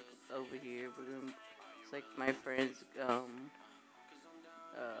town over here. It's like my friend's,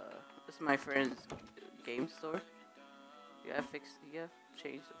 this is my friend's game store. You gotta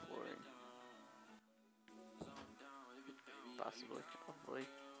change the flooring. Possibly, hopefully.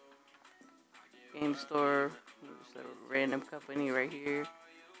 Game store, just a random company right here.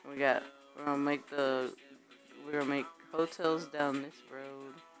 We're gonna make hotels down this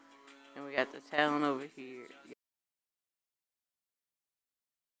road, and we got the town over here.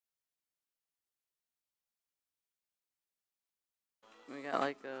 We got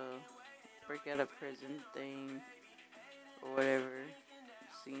like a break out of prison thing or whatever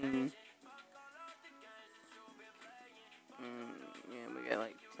scene. Yeah, we got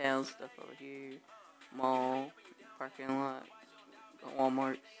like town stuff over here, mall, parking lot,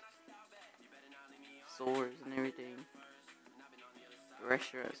 Walmarts, stores and everything.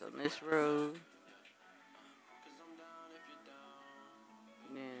 Restaurants on this road.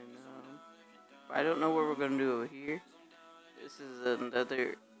 And I don't know what we're gonna do over here. This is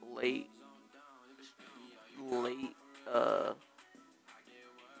another late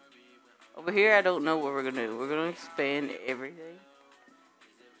over here. I don't know what we're gonna do. We're gonna expand everything.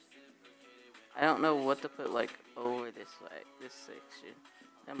 I don't know what to put like over this section.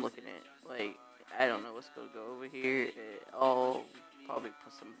 I'm looking at, like, I don't know what's gonna go over here. I'll probably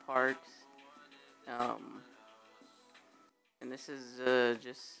put some parks. And this is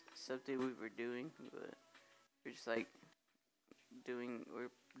just something we were doing, but we're just like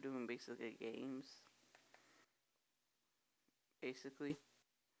we're doing basically games. Basically.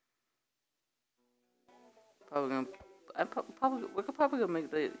 We're probably gonna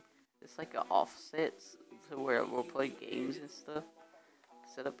make it's like an offset to where we'll play games and stuff,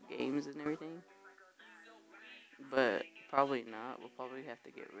 set up games and everything. But probably not. We'll probably have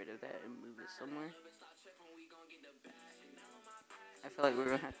to get rid of that and move it somewhere. I feel like we're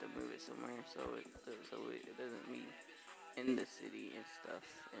gonna have to move it somewhere so it doesn't be in the city and stuff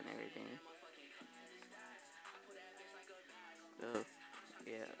and everything. So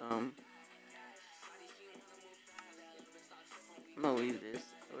yeah, I'm gonna leave this.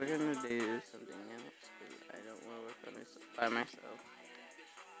 We're gonna do something else because I don't want to work on this by myself.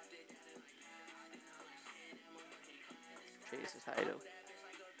 Chase is Hido.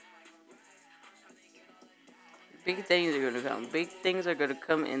 Big things are gonna come. Big things are gonna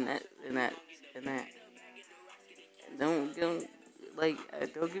come in that. Don't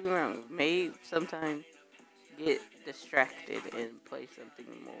get me wrong. May sometimes get distracted and play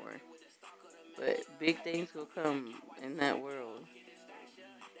something more, but big things will come in that world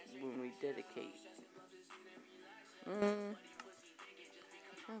when we dedicate.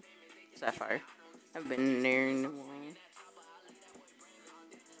 Sapphire. I've been there in a while.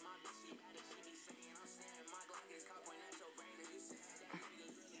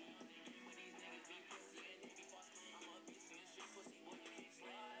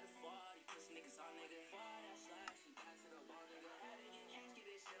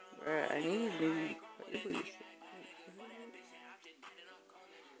 Bruh, I need new playlists.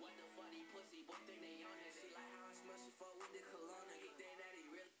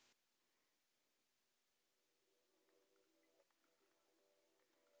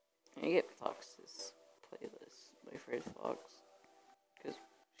 I get Fox's playlist, my friend Fox, because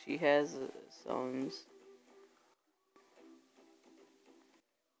she has songs.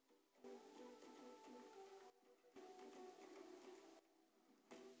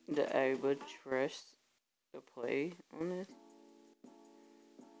 That I would trust to play on this.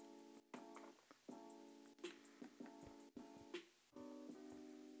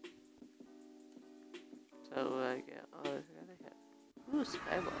 So I got, oh, I gotta have, ooh,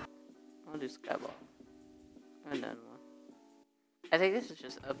 Skyball. I'll do Skyball. I've done one. I think this is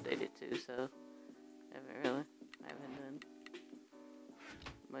just updated too, so I haven't done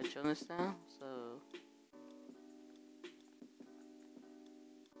much on this now, so.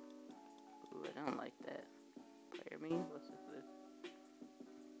 Ooh, I don't like that. Player me? What's this?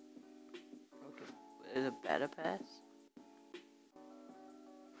 Okay, is it Beta Pass?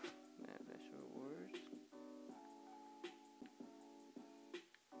 Beta Pass rewards.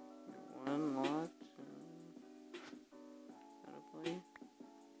 One lot. How to play?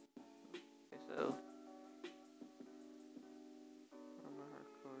 Okay, so. Armor,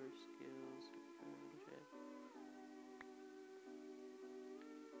 hardcore, skills, check.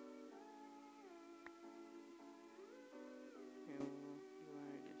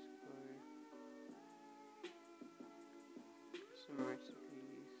 Some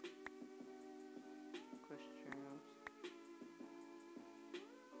recipes, quest journals,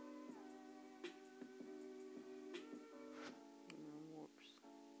 warps.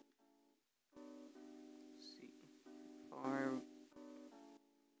 Let's see,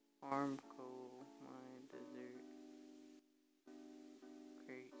 farm coal, mine, desert,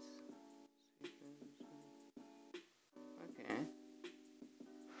 crates, okay,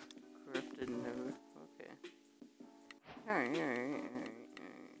 corrupted node, okay, alright,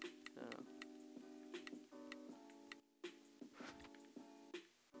 so,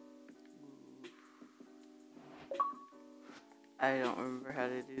 I don't remember how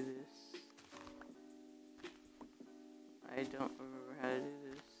to do this. I don't remember how to do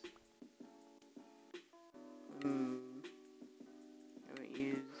this. Haven't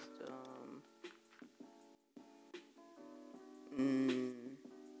used,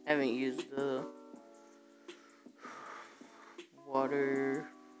 haven't used the water,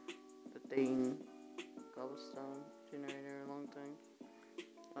 the thing, cobblestone generator in a long time.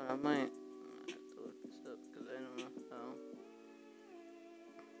 But I might have to look this up because I don't know how.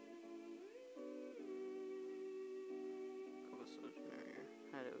 Cobblestone generator.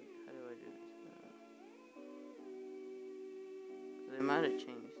 How do I do this? They might have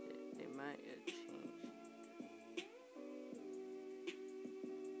changed it. They might have changed.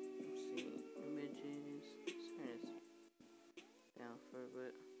 Let's see. Images. Turn this down for a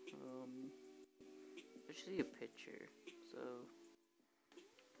bit. Let's see a picture. So,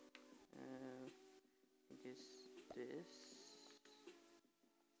 I guess this.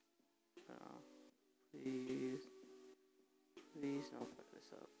 Please don't fuck this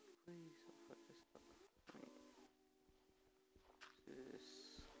up. Please don't fuck this up. Wait. This.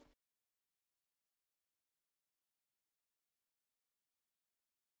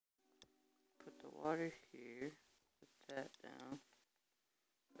 Put the water here. Put that down.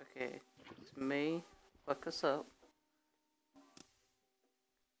 Okay. This may fuck us up.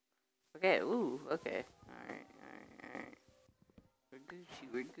 Okay, ooh, okay. Alright.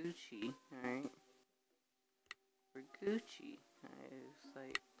 We're Gucci, alright. We're Gucci. It's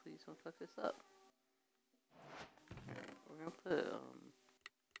like, please don't fuck this up. Alright, we're gonna put,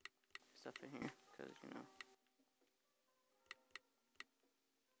 stuff in here, because, you know.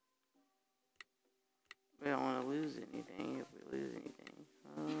 We don't want to lose anything if we lose anything.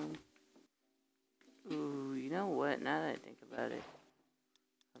 Ooh, you know what? Now that I think about it.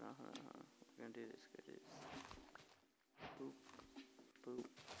 Hold on. We're gonna do this.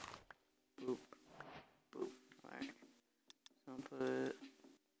 Boop. Alright. So I'm gonna put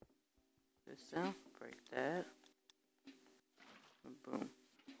this down. Break that. And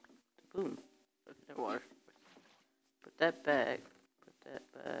boom. Look at that water. Put that back. Put that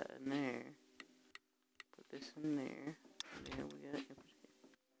back in there. Put this in there. And then we got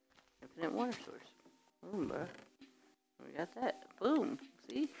infinite water source. Boom, bro. We got that. Boom.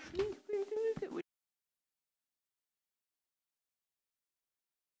 See? We're doing good.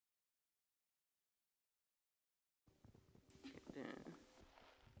 Get down.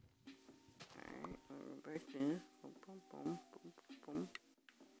 Alright, we're right there. Boom.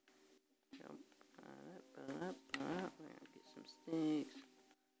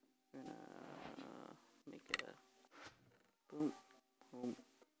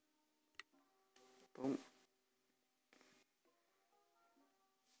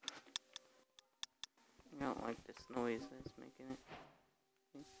 I don't like this noise that's making it.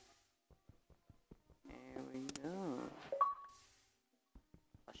 There we go.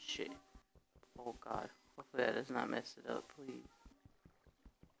 Oh shit. Oh god. Hopefully that does not mess it up, please.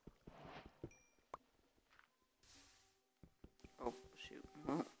 Oh shoot.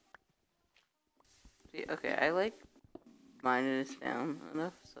 Well. See, okay, I like minding this down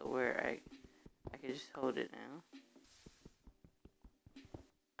enough so where I can just hold it now.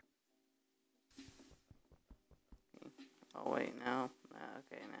 Okay. Oh wait, no.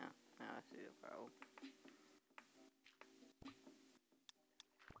 Okay, now I see the problem.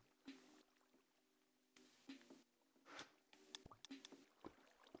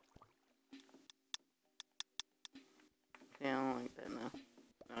 Yeah, I don't like that now.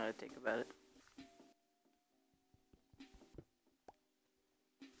 Now that I think about it.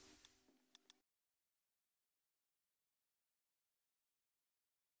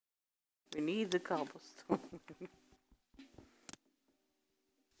 We need the cobblestone.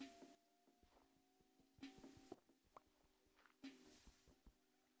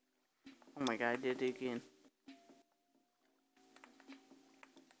 Oh my god, I did it again.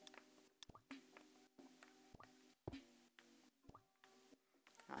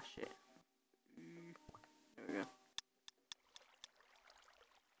 Ah shit. There we go.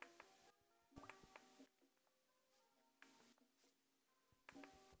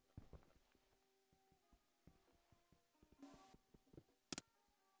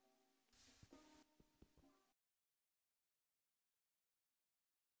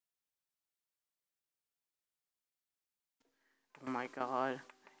 Oh my god, I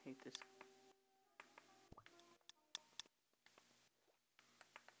hate this.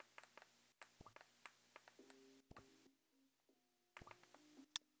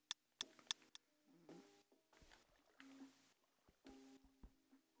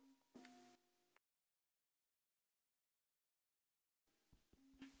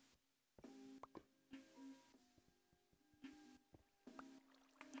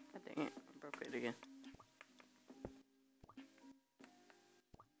 God dang it, I broke it again.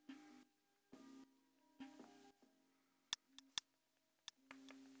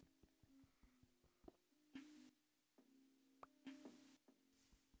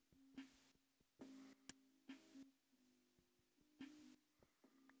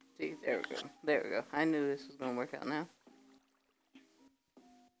 See, there we go. There we go. I knew this was gonna work out now.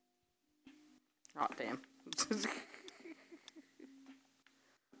 Oh damn. It's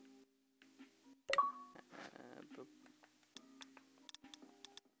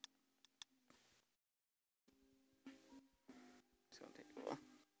gonna take a while.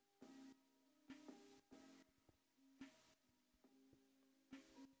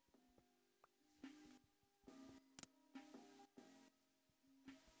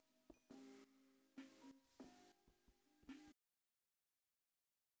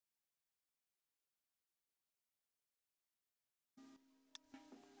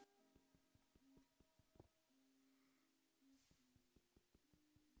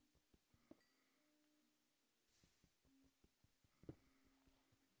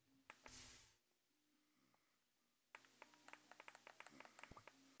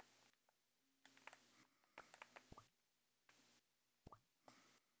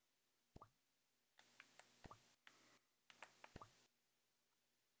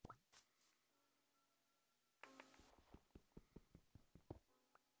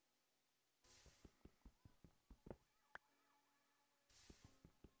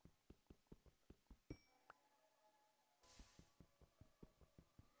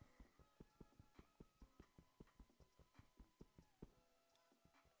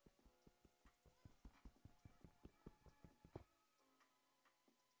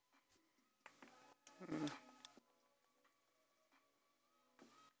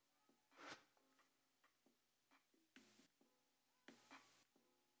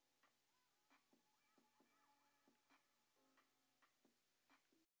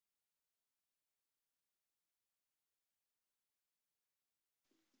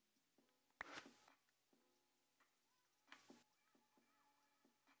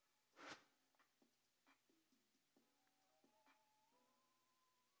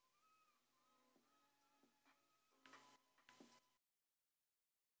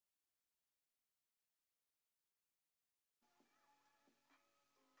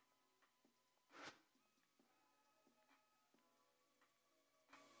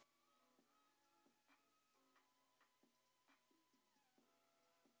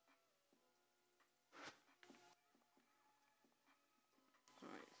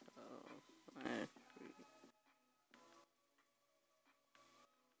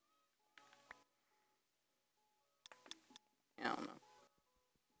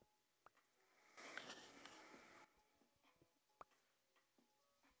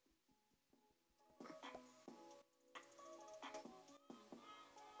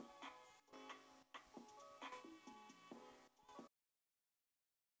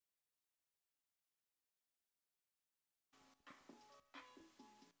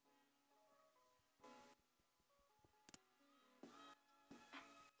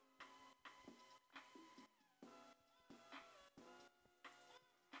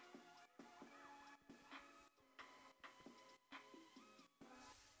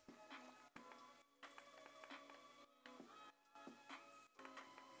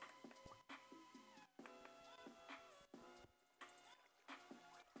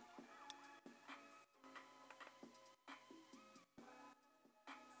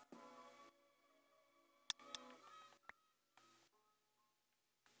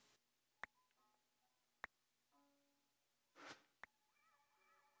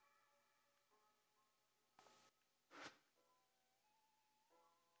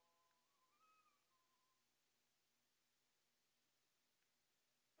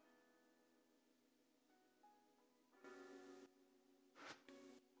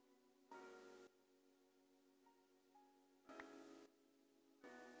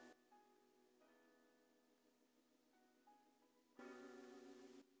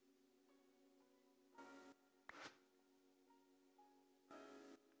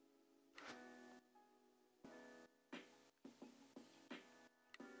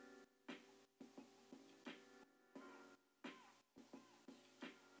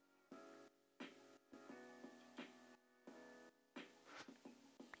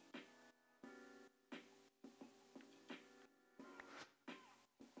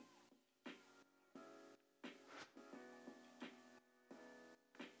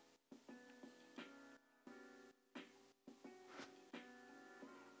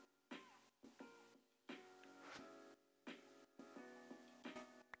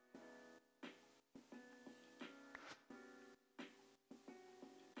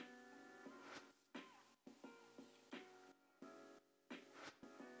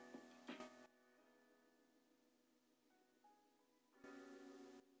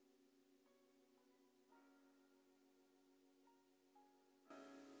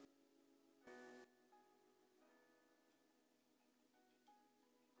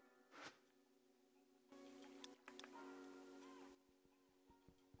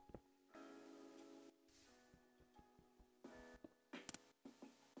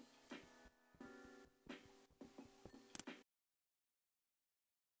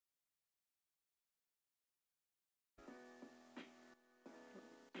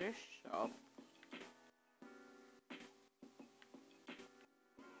 Your shop.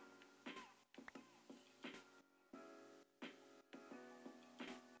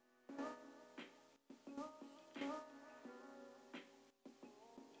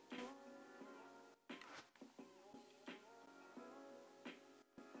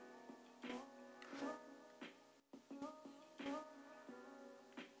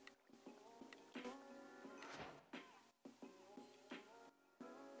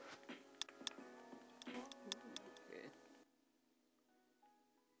 Okay.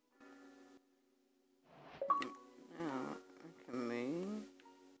 Now, I can make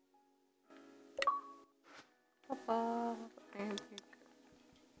Papa pancake.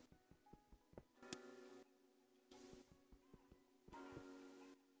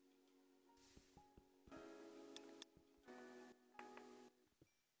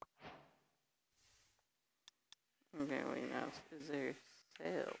 Okay, wait, now is there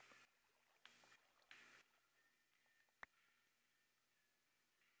sale?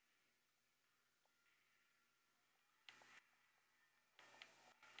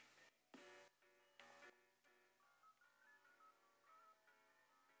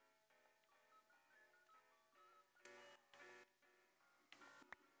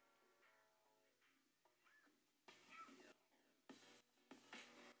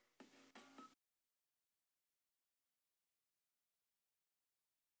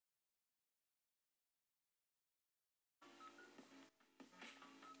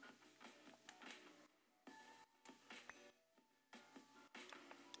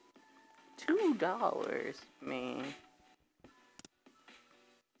 $2, man.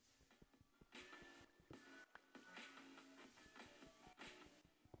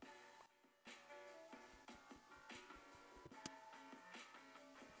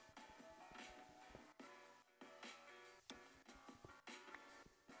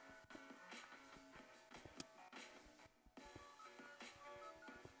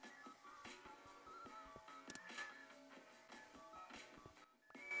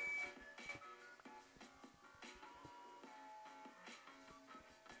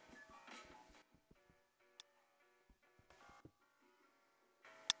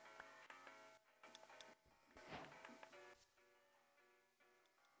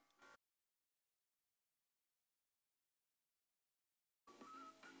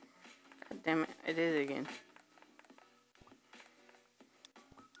 God damn it, I did it again.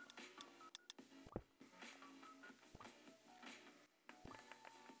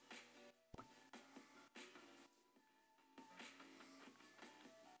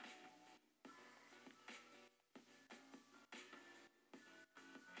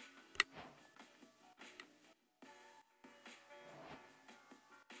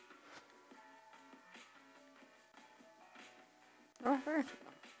 Oh, first.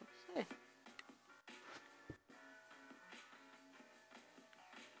 Let's see.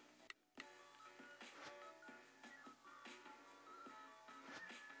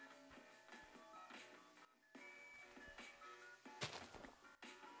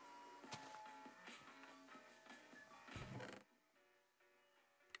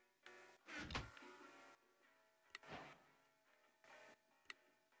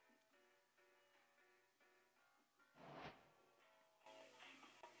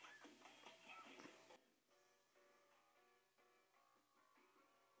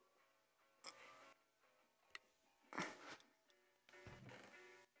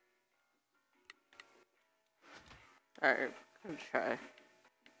 Alright, gonna try.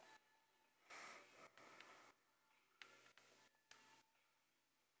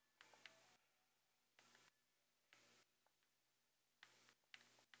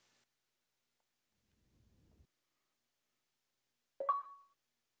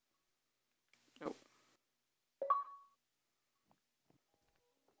 Nope.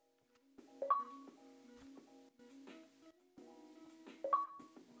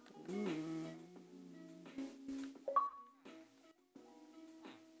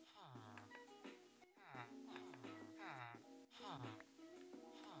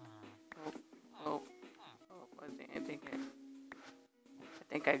 Oh, I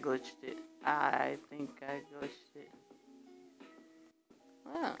think I glitched it. I think I glitched it.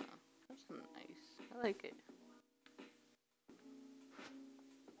 Wow, that's nice. I like it.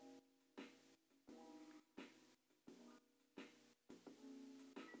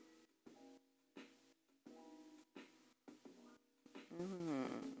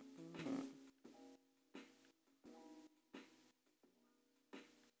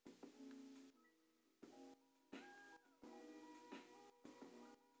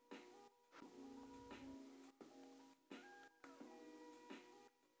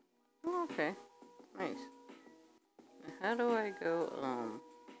 Okay. Nice. How do I go, home?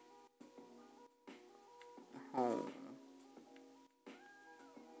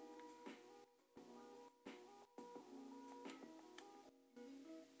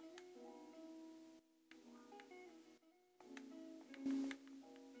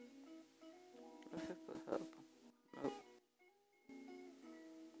 What if I put hub? Nope.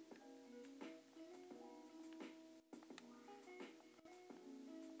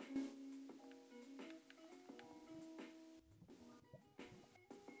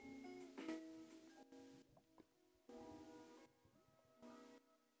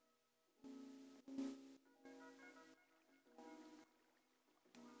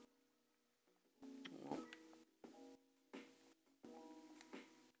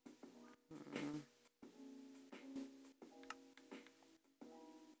 Mm.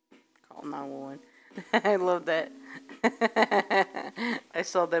 Call 911. I love that. I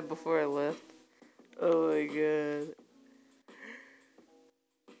saw that before I left. Oh my god.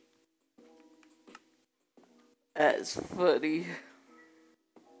 That's funny.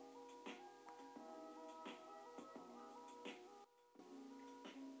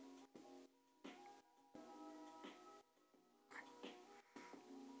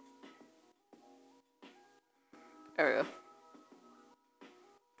 There we go.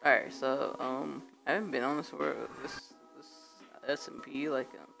 Alright, so, I haven't been on this world, this SMP, like,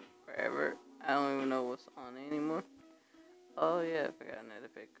 forever. I don't even know what's on it anymore. Oh, yeah, I forgot another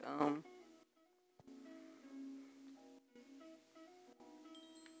pick.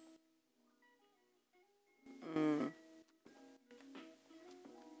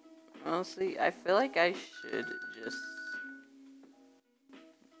 Honestly, I feel like I should just...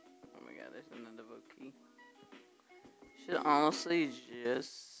 Oh my god, there's another vote key. Should honestly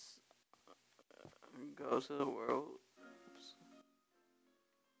just go to the world. Oops.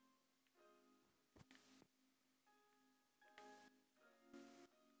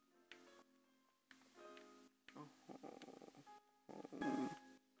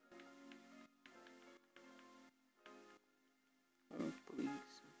 Please.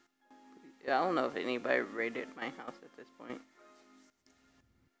 Yeah, I don't know if anybody raided my house at this point.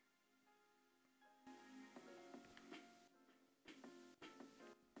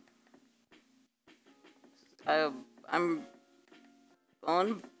 I'm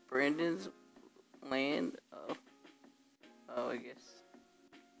on Brandon's land. Oh, I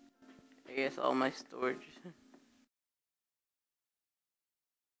guess all my storage.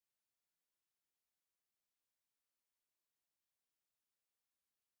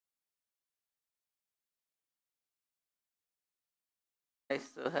 I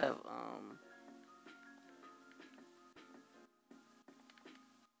still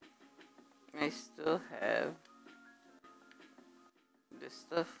have this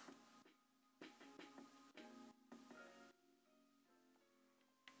stuff.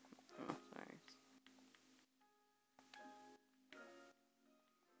 Oh, sorry.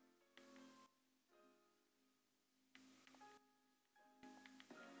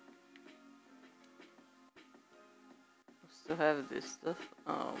 Still have this stuff.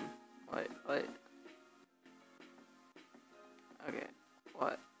 What? Okay,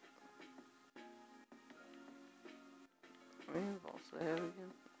 what? We also have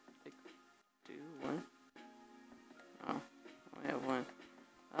again? Like, 2, 1? Oh, we have 1.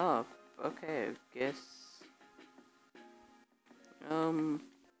 Oh, okay, I guess.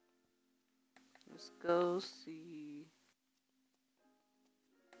 Let's go see.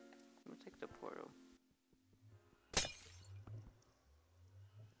 We'll take the portal.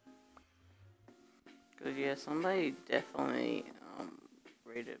 Cause yeah, somebody definitely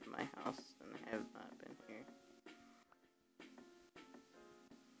raided my house and have not been here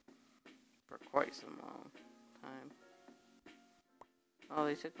for quite some long time. Oh,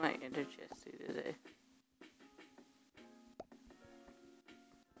 they took my ender chest too today.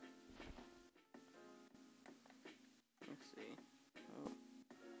 Let's see. Oh.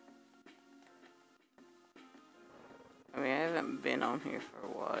 I mean, I haven't been on here for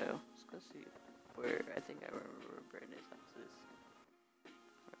a while. Let's go see where. I think I remember where Brandon's house is.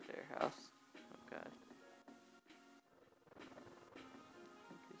 Or their house. Oh god. I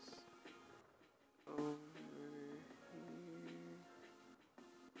think it's over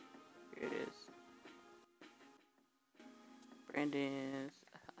here. Here it is. Brandon's.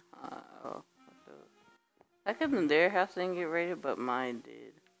 Oh. How come their house didn't get raided, but mine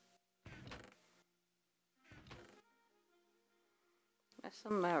did? That's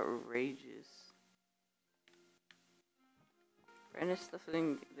something outrageous. Brandon's stuff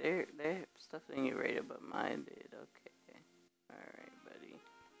didn't, their stuff didn't get raided, but mine did. Okay. Alright, buddy.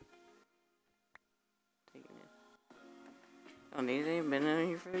 Oh, these ain't been in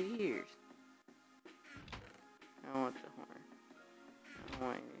here for years. I don't want the horn. I don't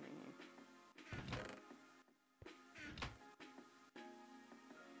want anything here.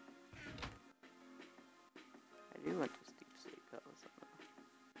 I do want this deep sea color.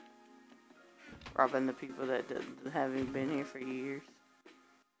 Robbing the people that haven't been here for years.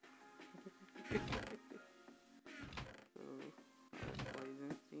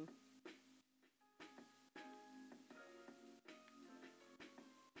 Poison, see?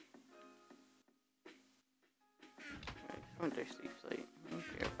 I just want their sleep slate. I don't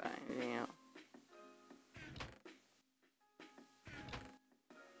care about anything else.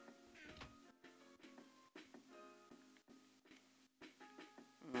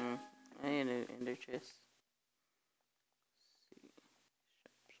 I need an ender chest. See.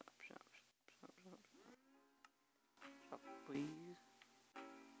 Shop, please.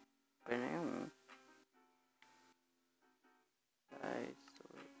 Banana.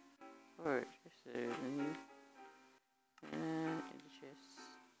 Or just a new. And ender chest.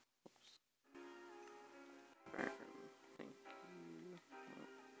 Thank you.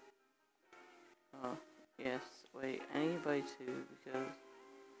 Oh, yes. Wait, I need to buy two because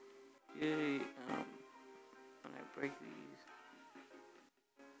usually, when I break these,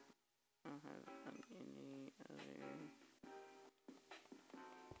 I don't have any other.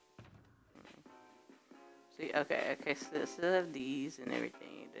 See, okay, so still have these and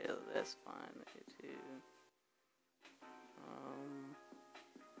everything. That's fine. Too.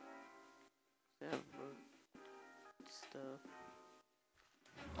 Still have stuff.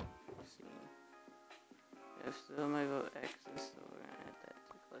 Let's see. Yeah, still might go access, so we're gonna add that to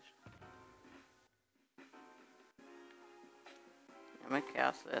collection. Yeah, my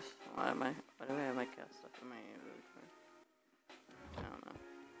cow stuff. Why do I have my cow stuff in my inventory? I don't know.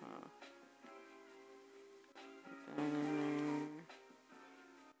 Put that in there.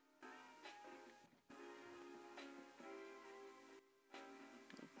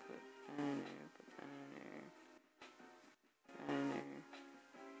 Put that in there. Put that in there. Put that in there.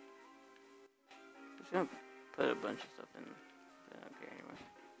 Just gonna put a bunch of stuff in. I don't care anymore.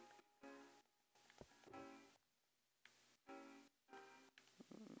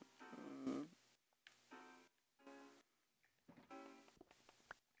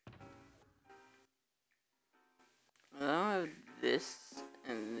 I don't have this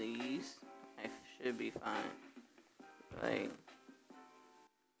and these. I should be fine. Like.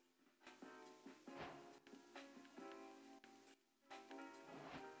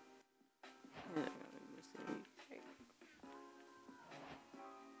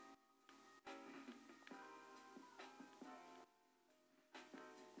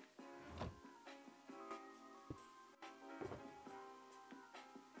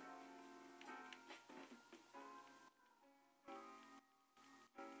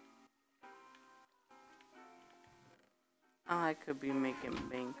 I could be making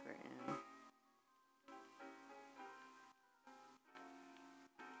bank right now.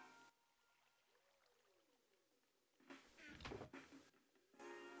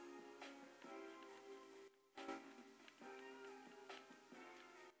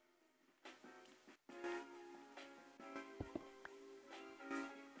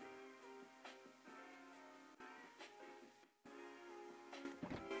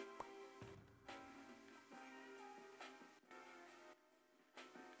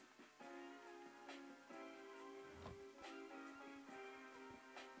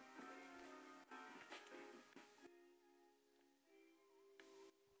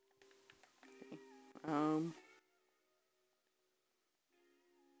 Spawn.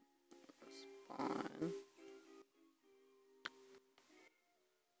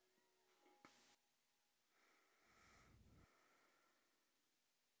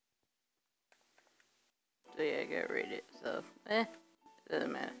 So yeah, I got rated, so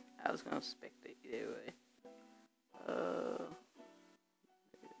doesn't matter. I was gonna spectate either way.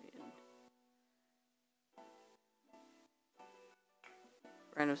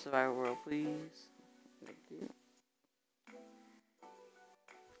 Random survival world, please. Thank you.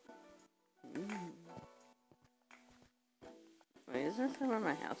 Wait, is this where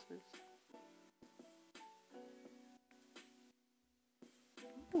my house is?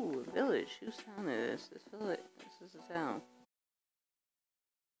 Ooh, a village. Whose town is this? This village. This is a town.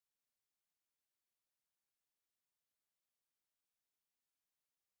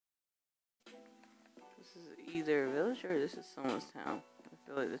 This is either a village or this is someone's town. I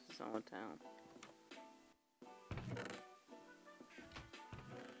feel like this is someone's town.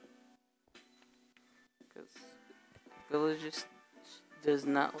 Because villages does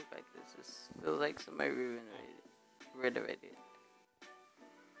not look like this. This feels like somebody renovated it. reiterate it.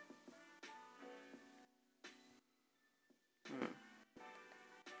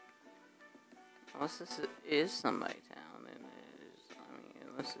 Unless this is somebody town, then it is. I mean,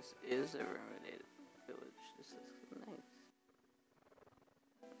 unless this is a renovated village, this is nice.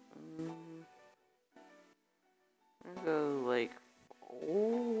 I'm gonna go like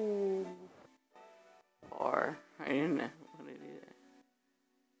far. I didn't know what to do that.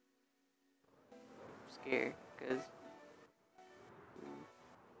 I'm scared because.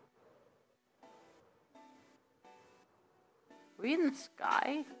 Are we in the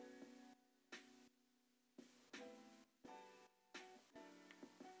sky?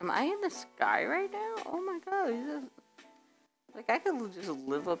 Am I in the sky right now? Oh my god, this is, like I could just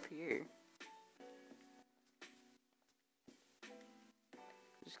live up here.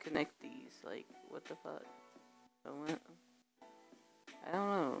 Just connect these, like, what the fuck? I don't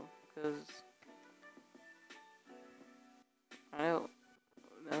know, because I don't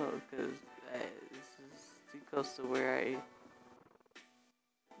know, because this is too close to where I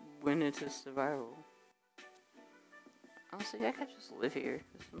went into survival. Honestly, I could just live here.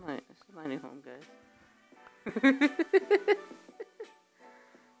 This is my new home, guys.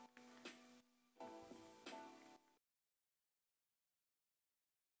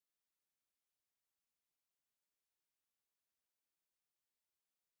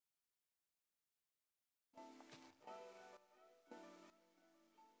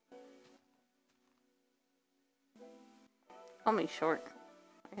 Call me short.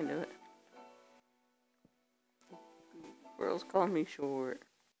 I can do it. Girls call me short.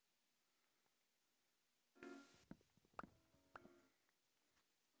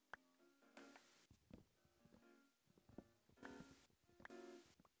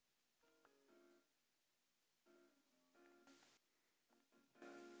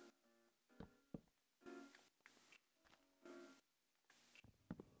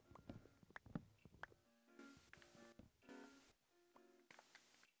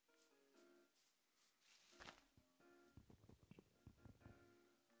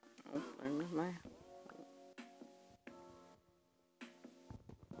 Oh, there's my.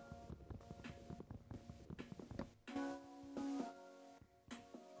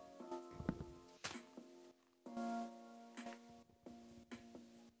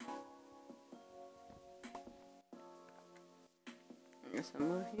 I guess I'll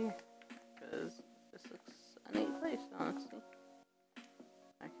move here, because this looks a neat place, honestly.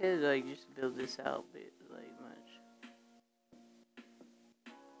 I could, like, just build this out a bit, like, much.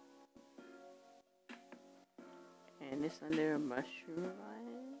 And this under a mushroom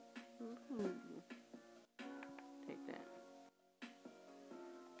line. Ooh. Take that.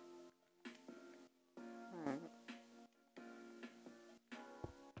 Alright.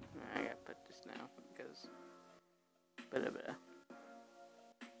 I gotta put this now, because... Blah.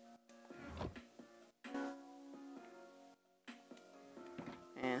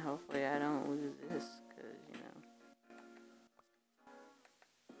 And hopefully I don't lose this, because, you know.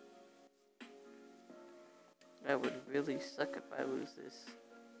 That would really suck if I lose this.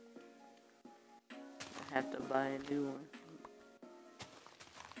 I have to buy a new one.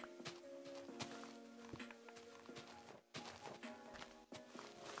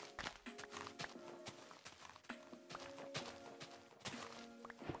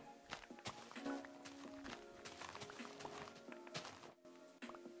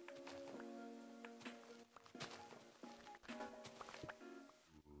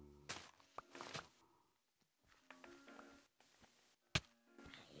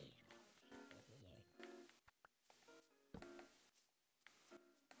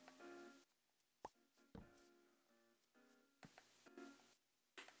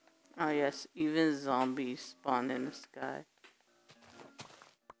 Oh yes, even zombies spawn in the sky.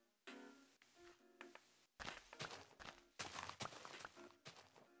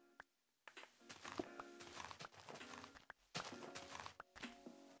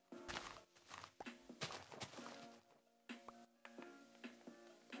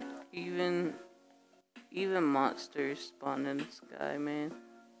 Even monsters spawn in the sky, man.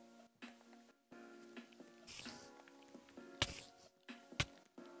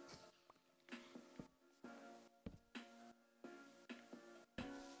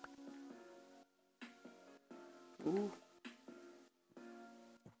 Ooh.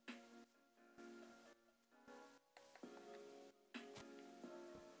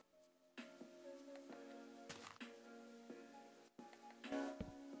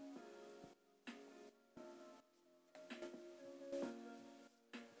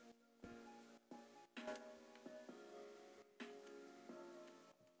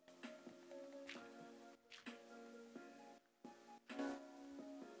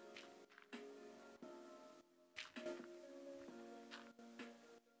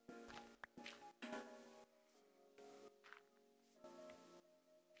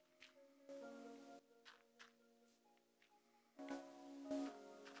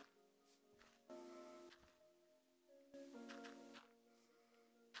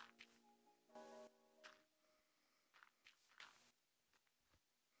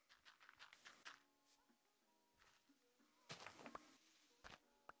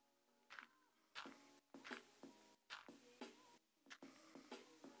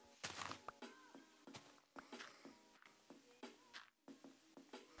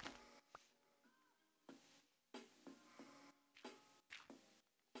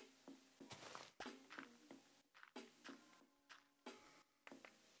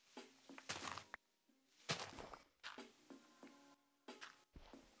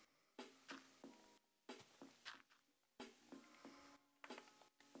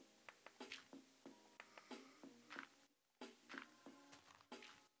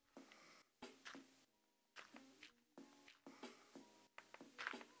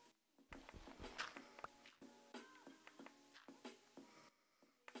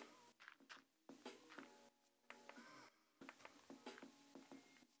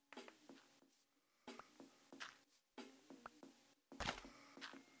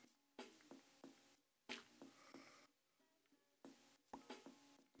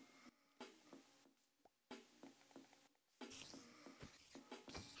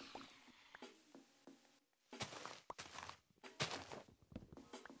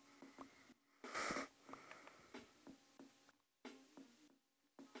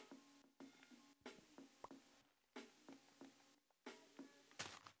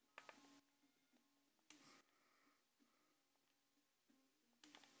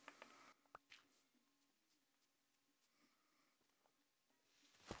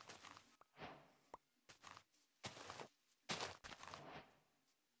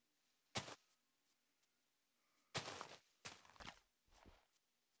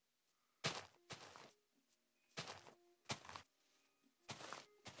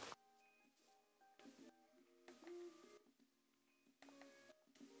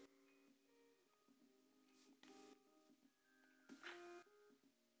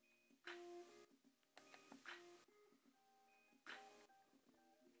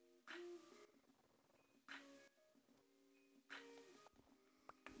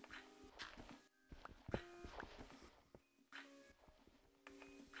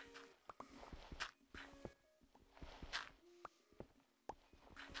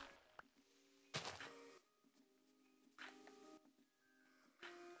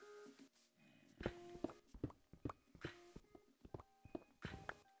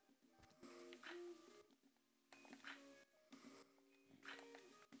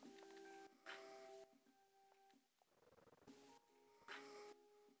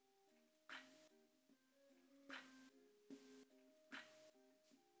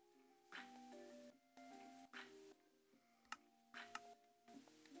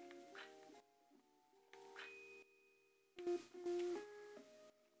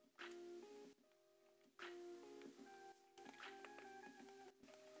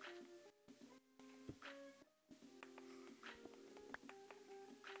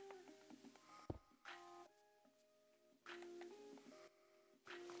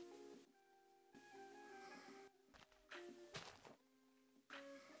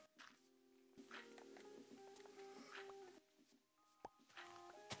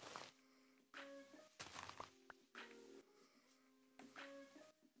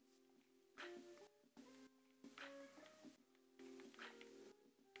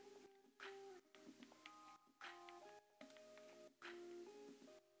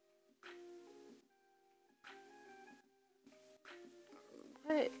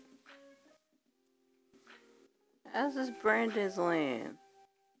 What? How's this Brandon's land?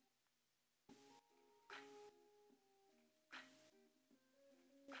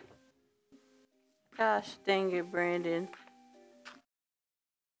 Gosh dang it, Brandon.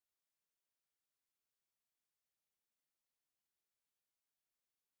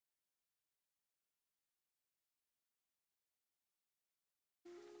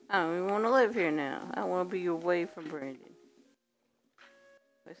 I don't even want to live here now. I want to be away from Brandon.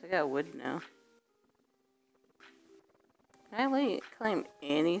 At least I got wood now. Can I claim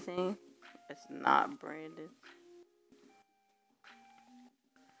anything that's not Brandon?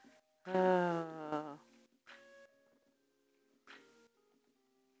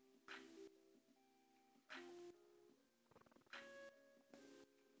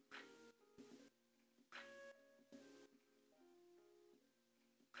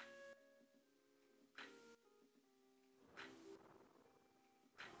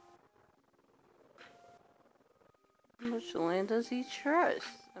 How much land does he trust?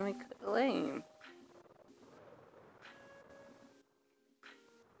 I mean, claim.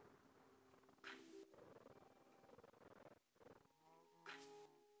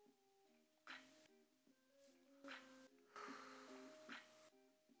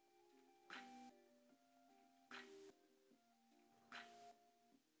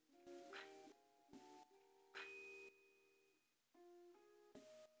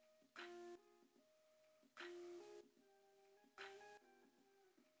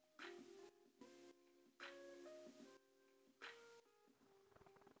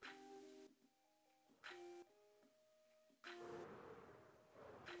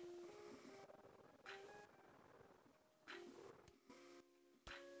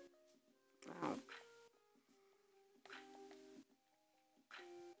 Oh.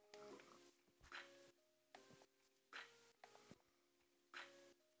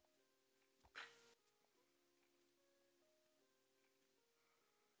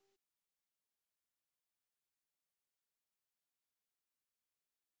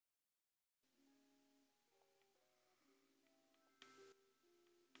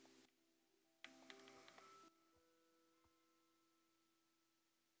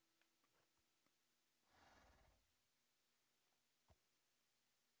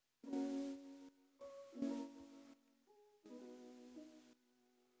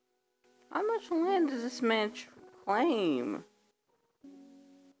 How much land does this man claim?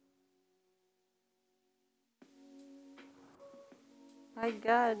 My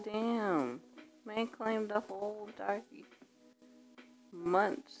goddamn. Man claimed the whole darky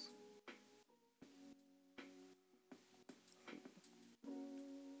months.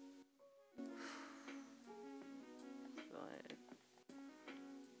 Go ahead.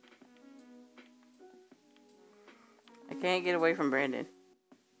 I can't get away from Brandon.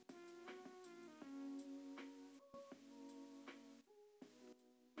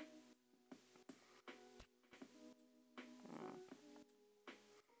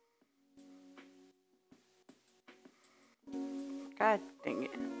 God dang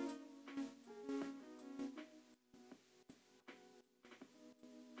it.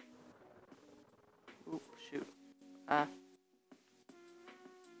 Oop, shoot.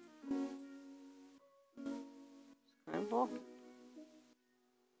 Scramble.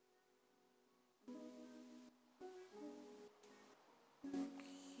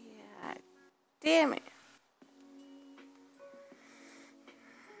 God damn it.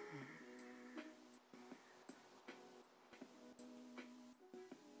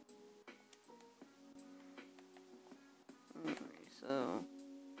 So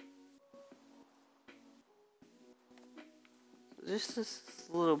just this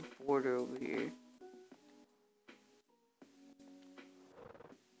little border over here.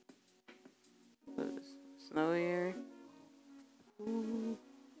 What is this? Snowy area? Ooh.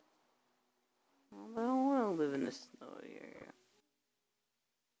 Well, I don't want to live in this snowy area.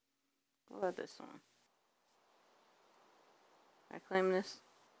 What about this one? I claim this?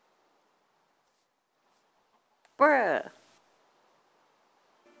 Bruh!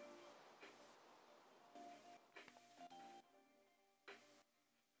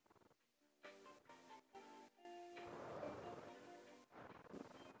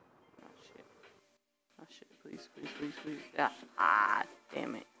 Oh shit, please, please, please, please.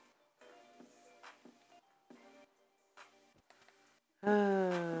 Damn it.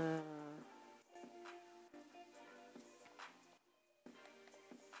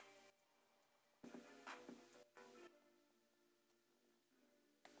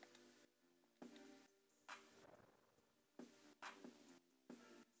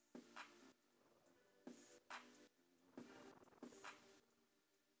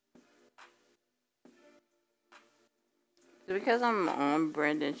 because I'm on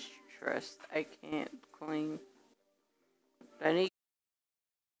Brandon's trust, I can't claim. But I need.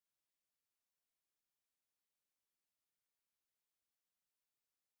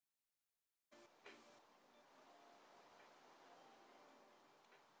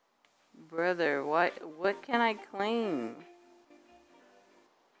 Brother, what can I claim?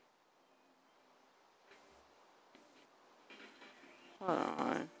 Hold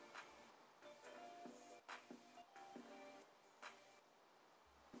on.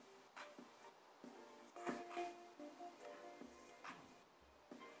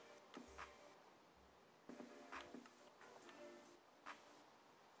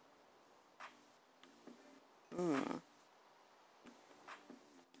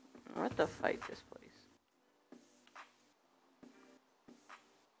 I have to fight this place.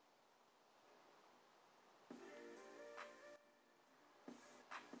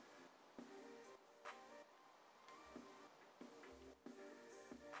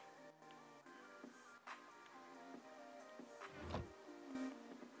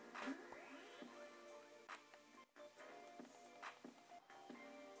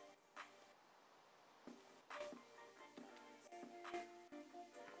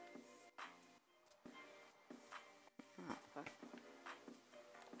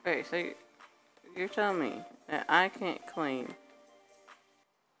 Wait, so you're telling me that I can't claim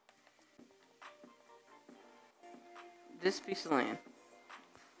this piece of land?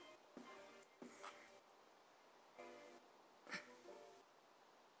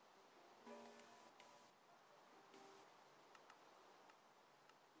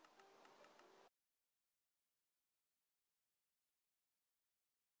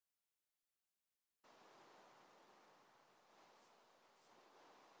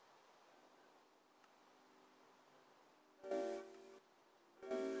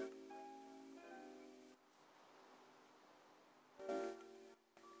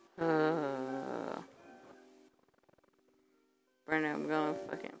 Brandon, I'm gonna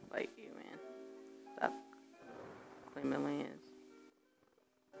fucking fight you, man. Stop claiming lands.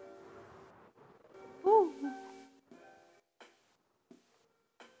 Woo!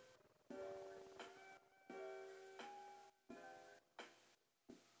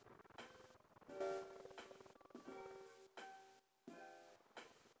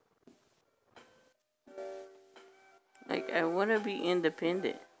 Like, I wanna be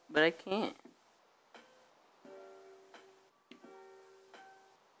independent, but I can't.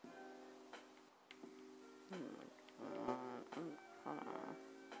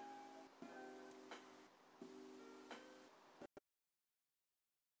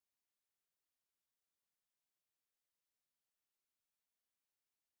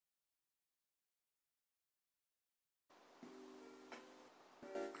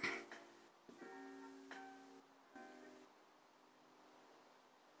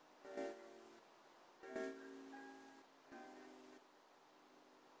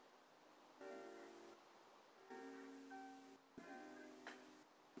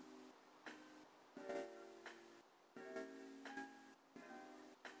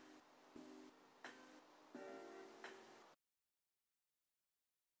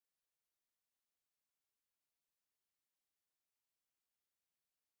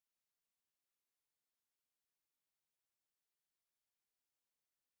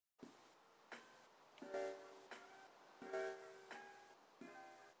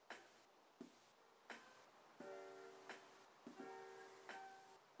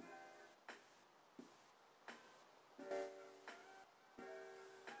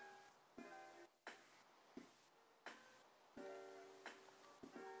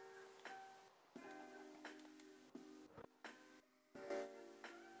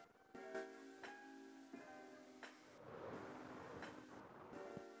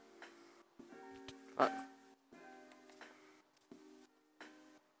 Fuck.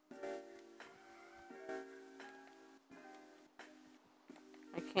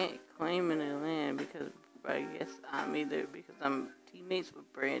 I can't claim any land because I guess I'm either because I'm teammates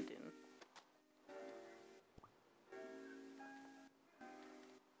with Brandon.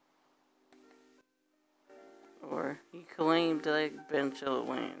 Or he claimed like a bunch of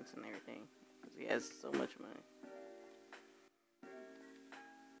lands and everything because he has so much money.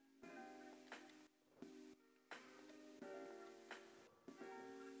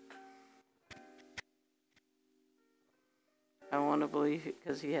 I want to believe it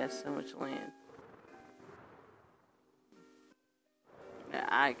because he has so much land that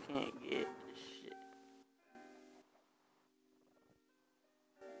I can't get shit.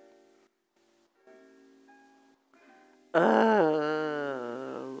 Can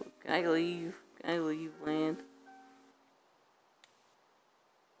I leave? Can I leave land?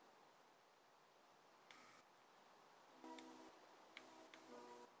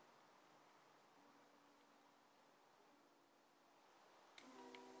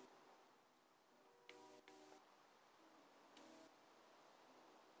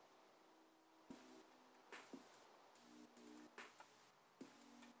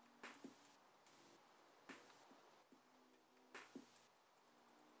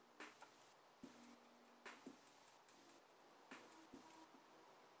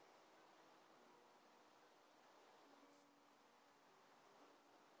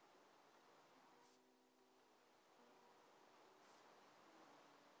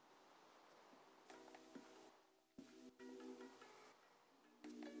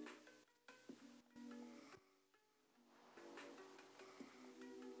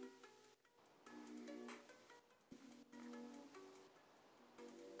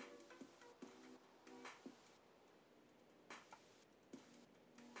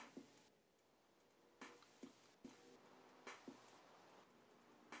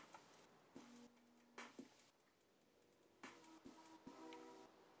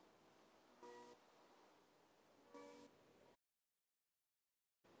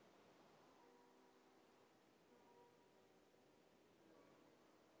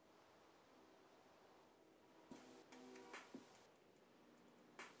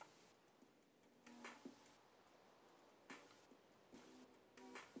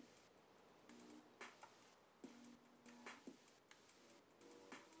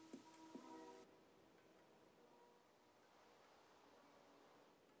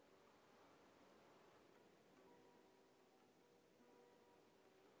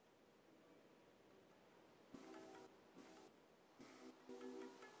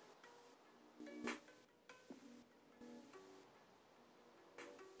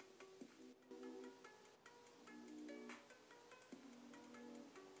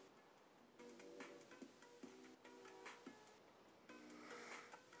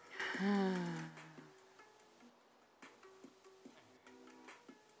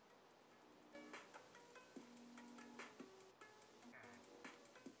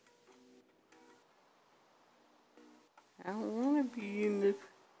 I don't want to be in the...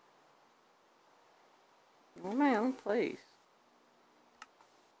 I want my own place.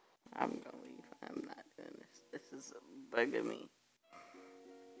 I'm gonna leave. I'm not doing this. This is bugging me.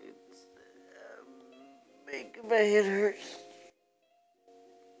 It's making my head hurts.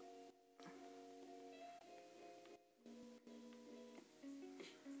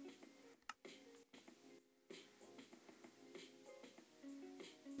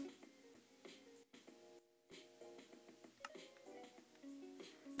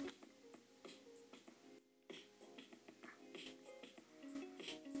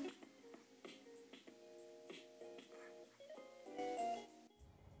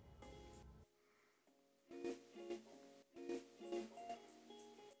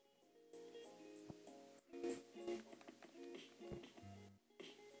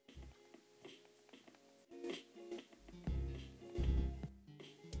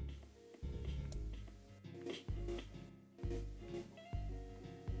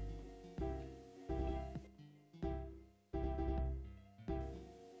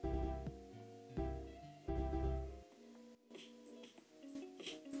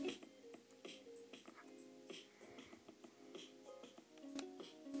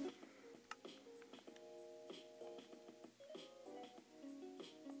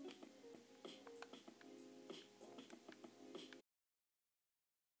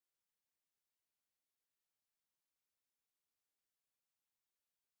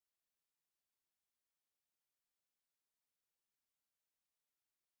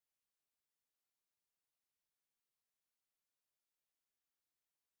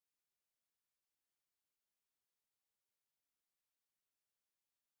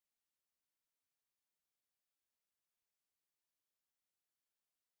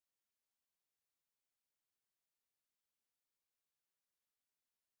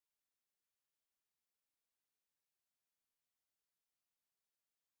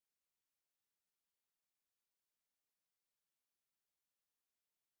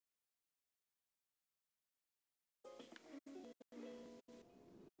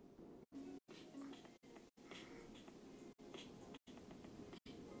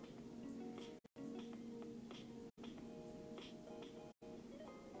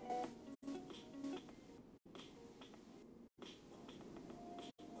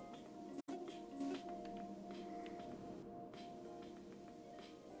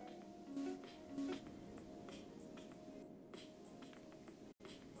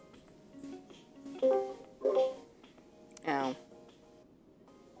 Ow.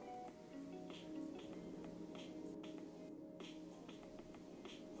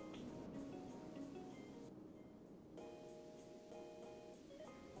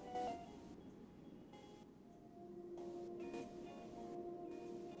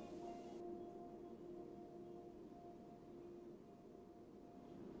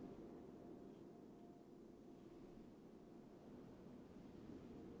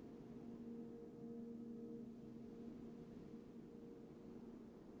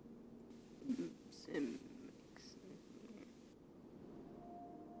 Sim.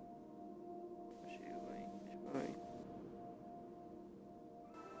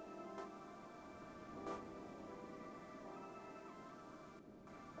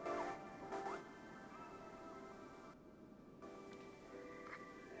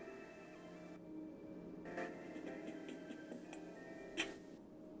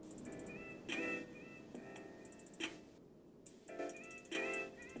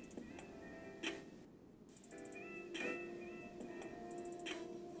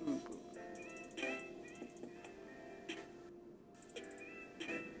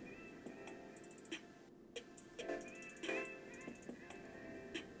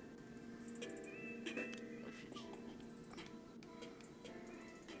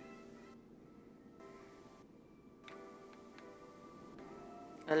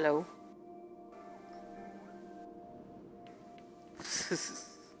 Hello.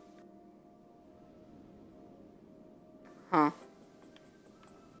 Huh?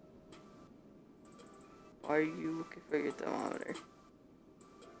 Why are you looking for your thermometer?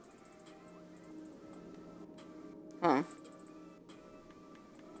 Huh?